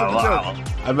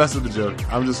messed with the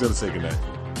joke. I'm just going to say goodnight.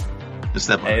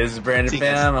 Hey, this is Brandon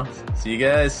Pham. See you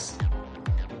guys.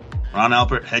 Ron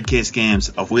Alpert, Headcase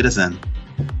Games. Auf Wiedersehen.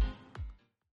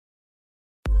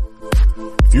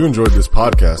 If you enjoyed this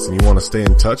podcast and you want to stay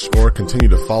in touch or continue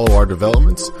to follow our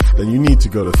developments, then you need to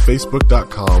go to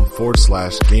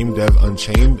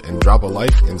facebook.com/GameDevUnchained and drop a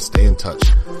like and stay in touch.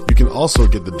 You can also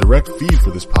get the direct feed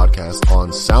for this podcast on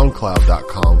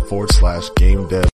soundcloud.com/GameDev.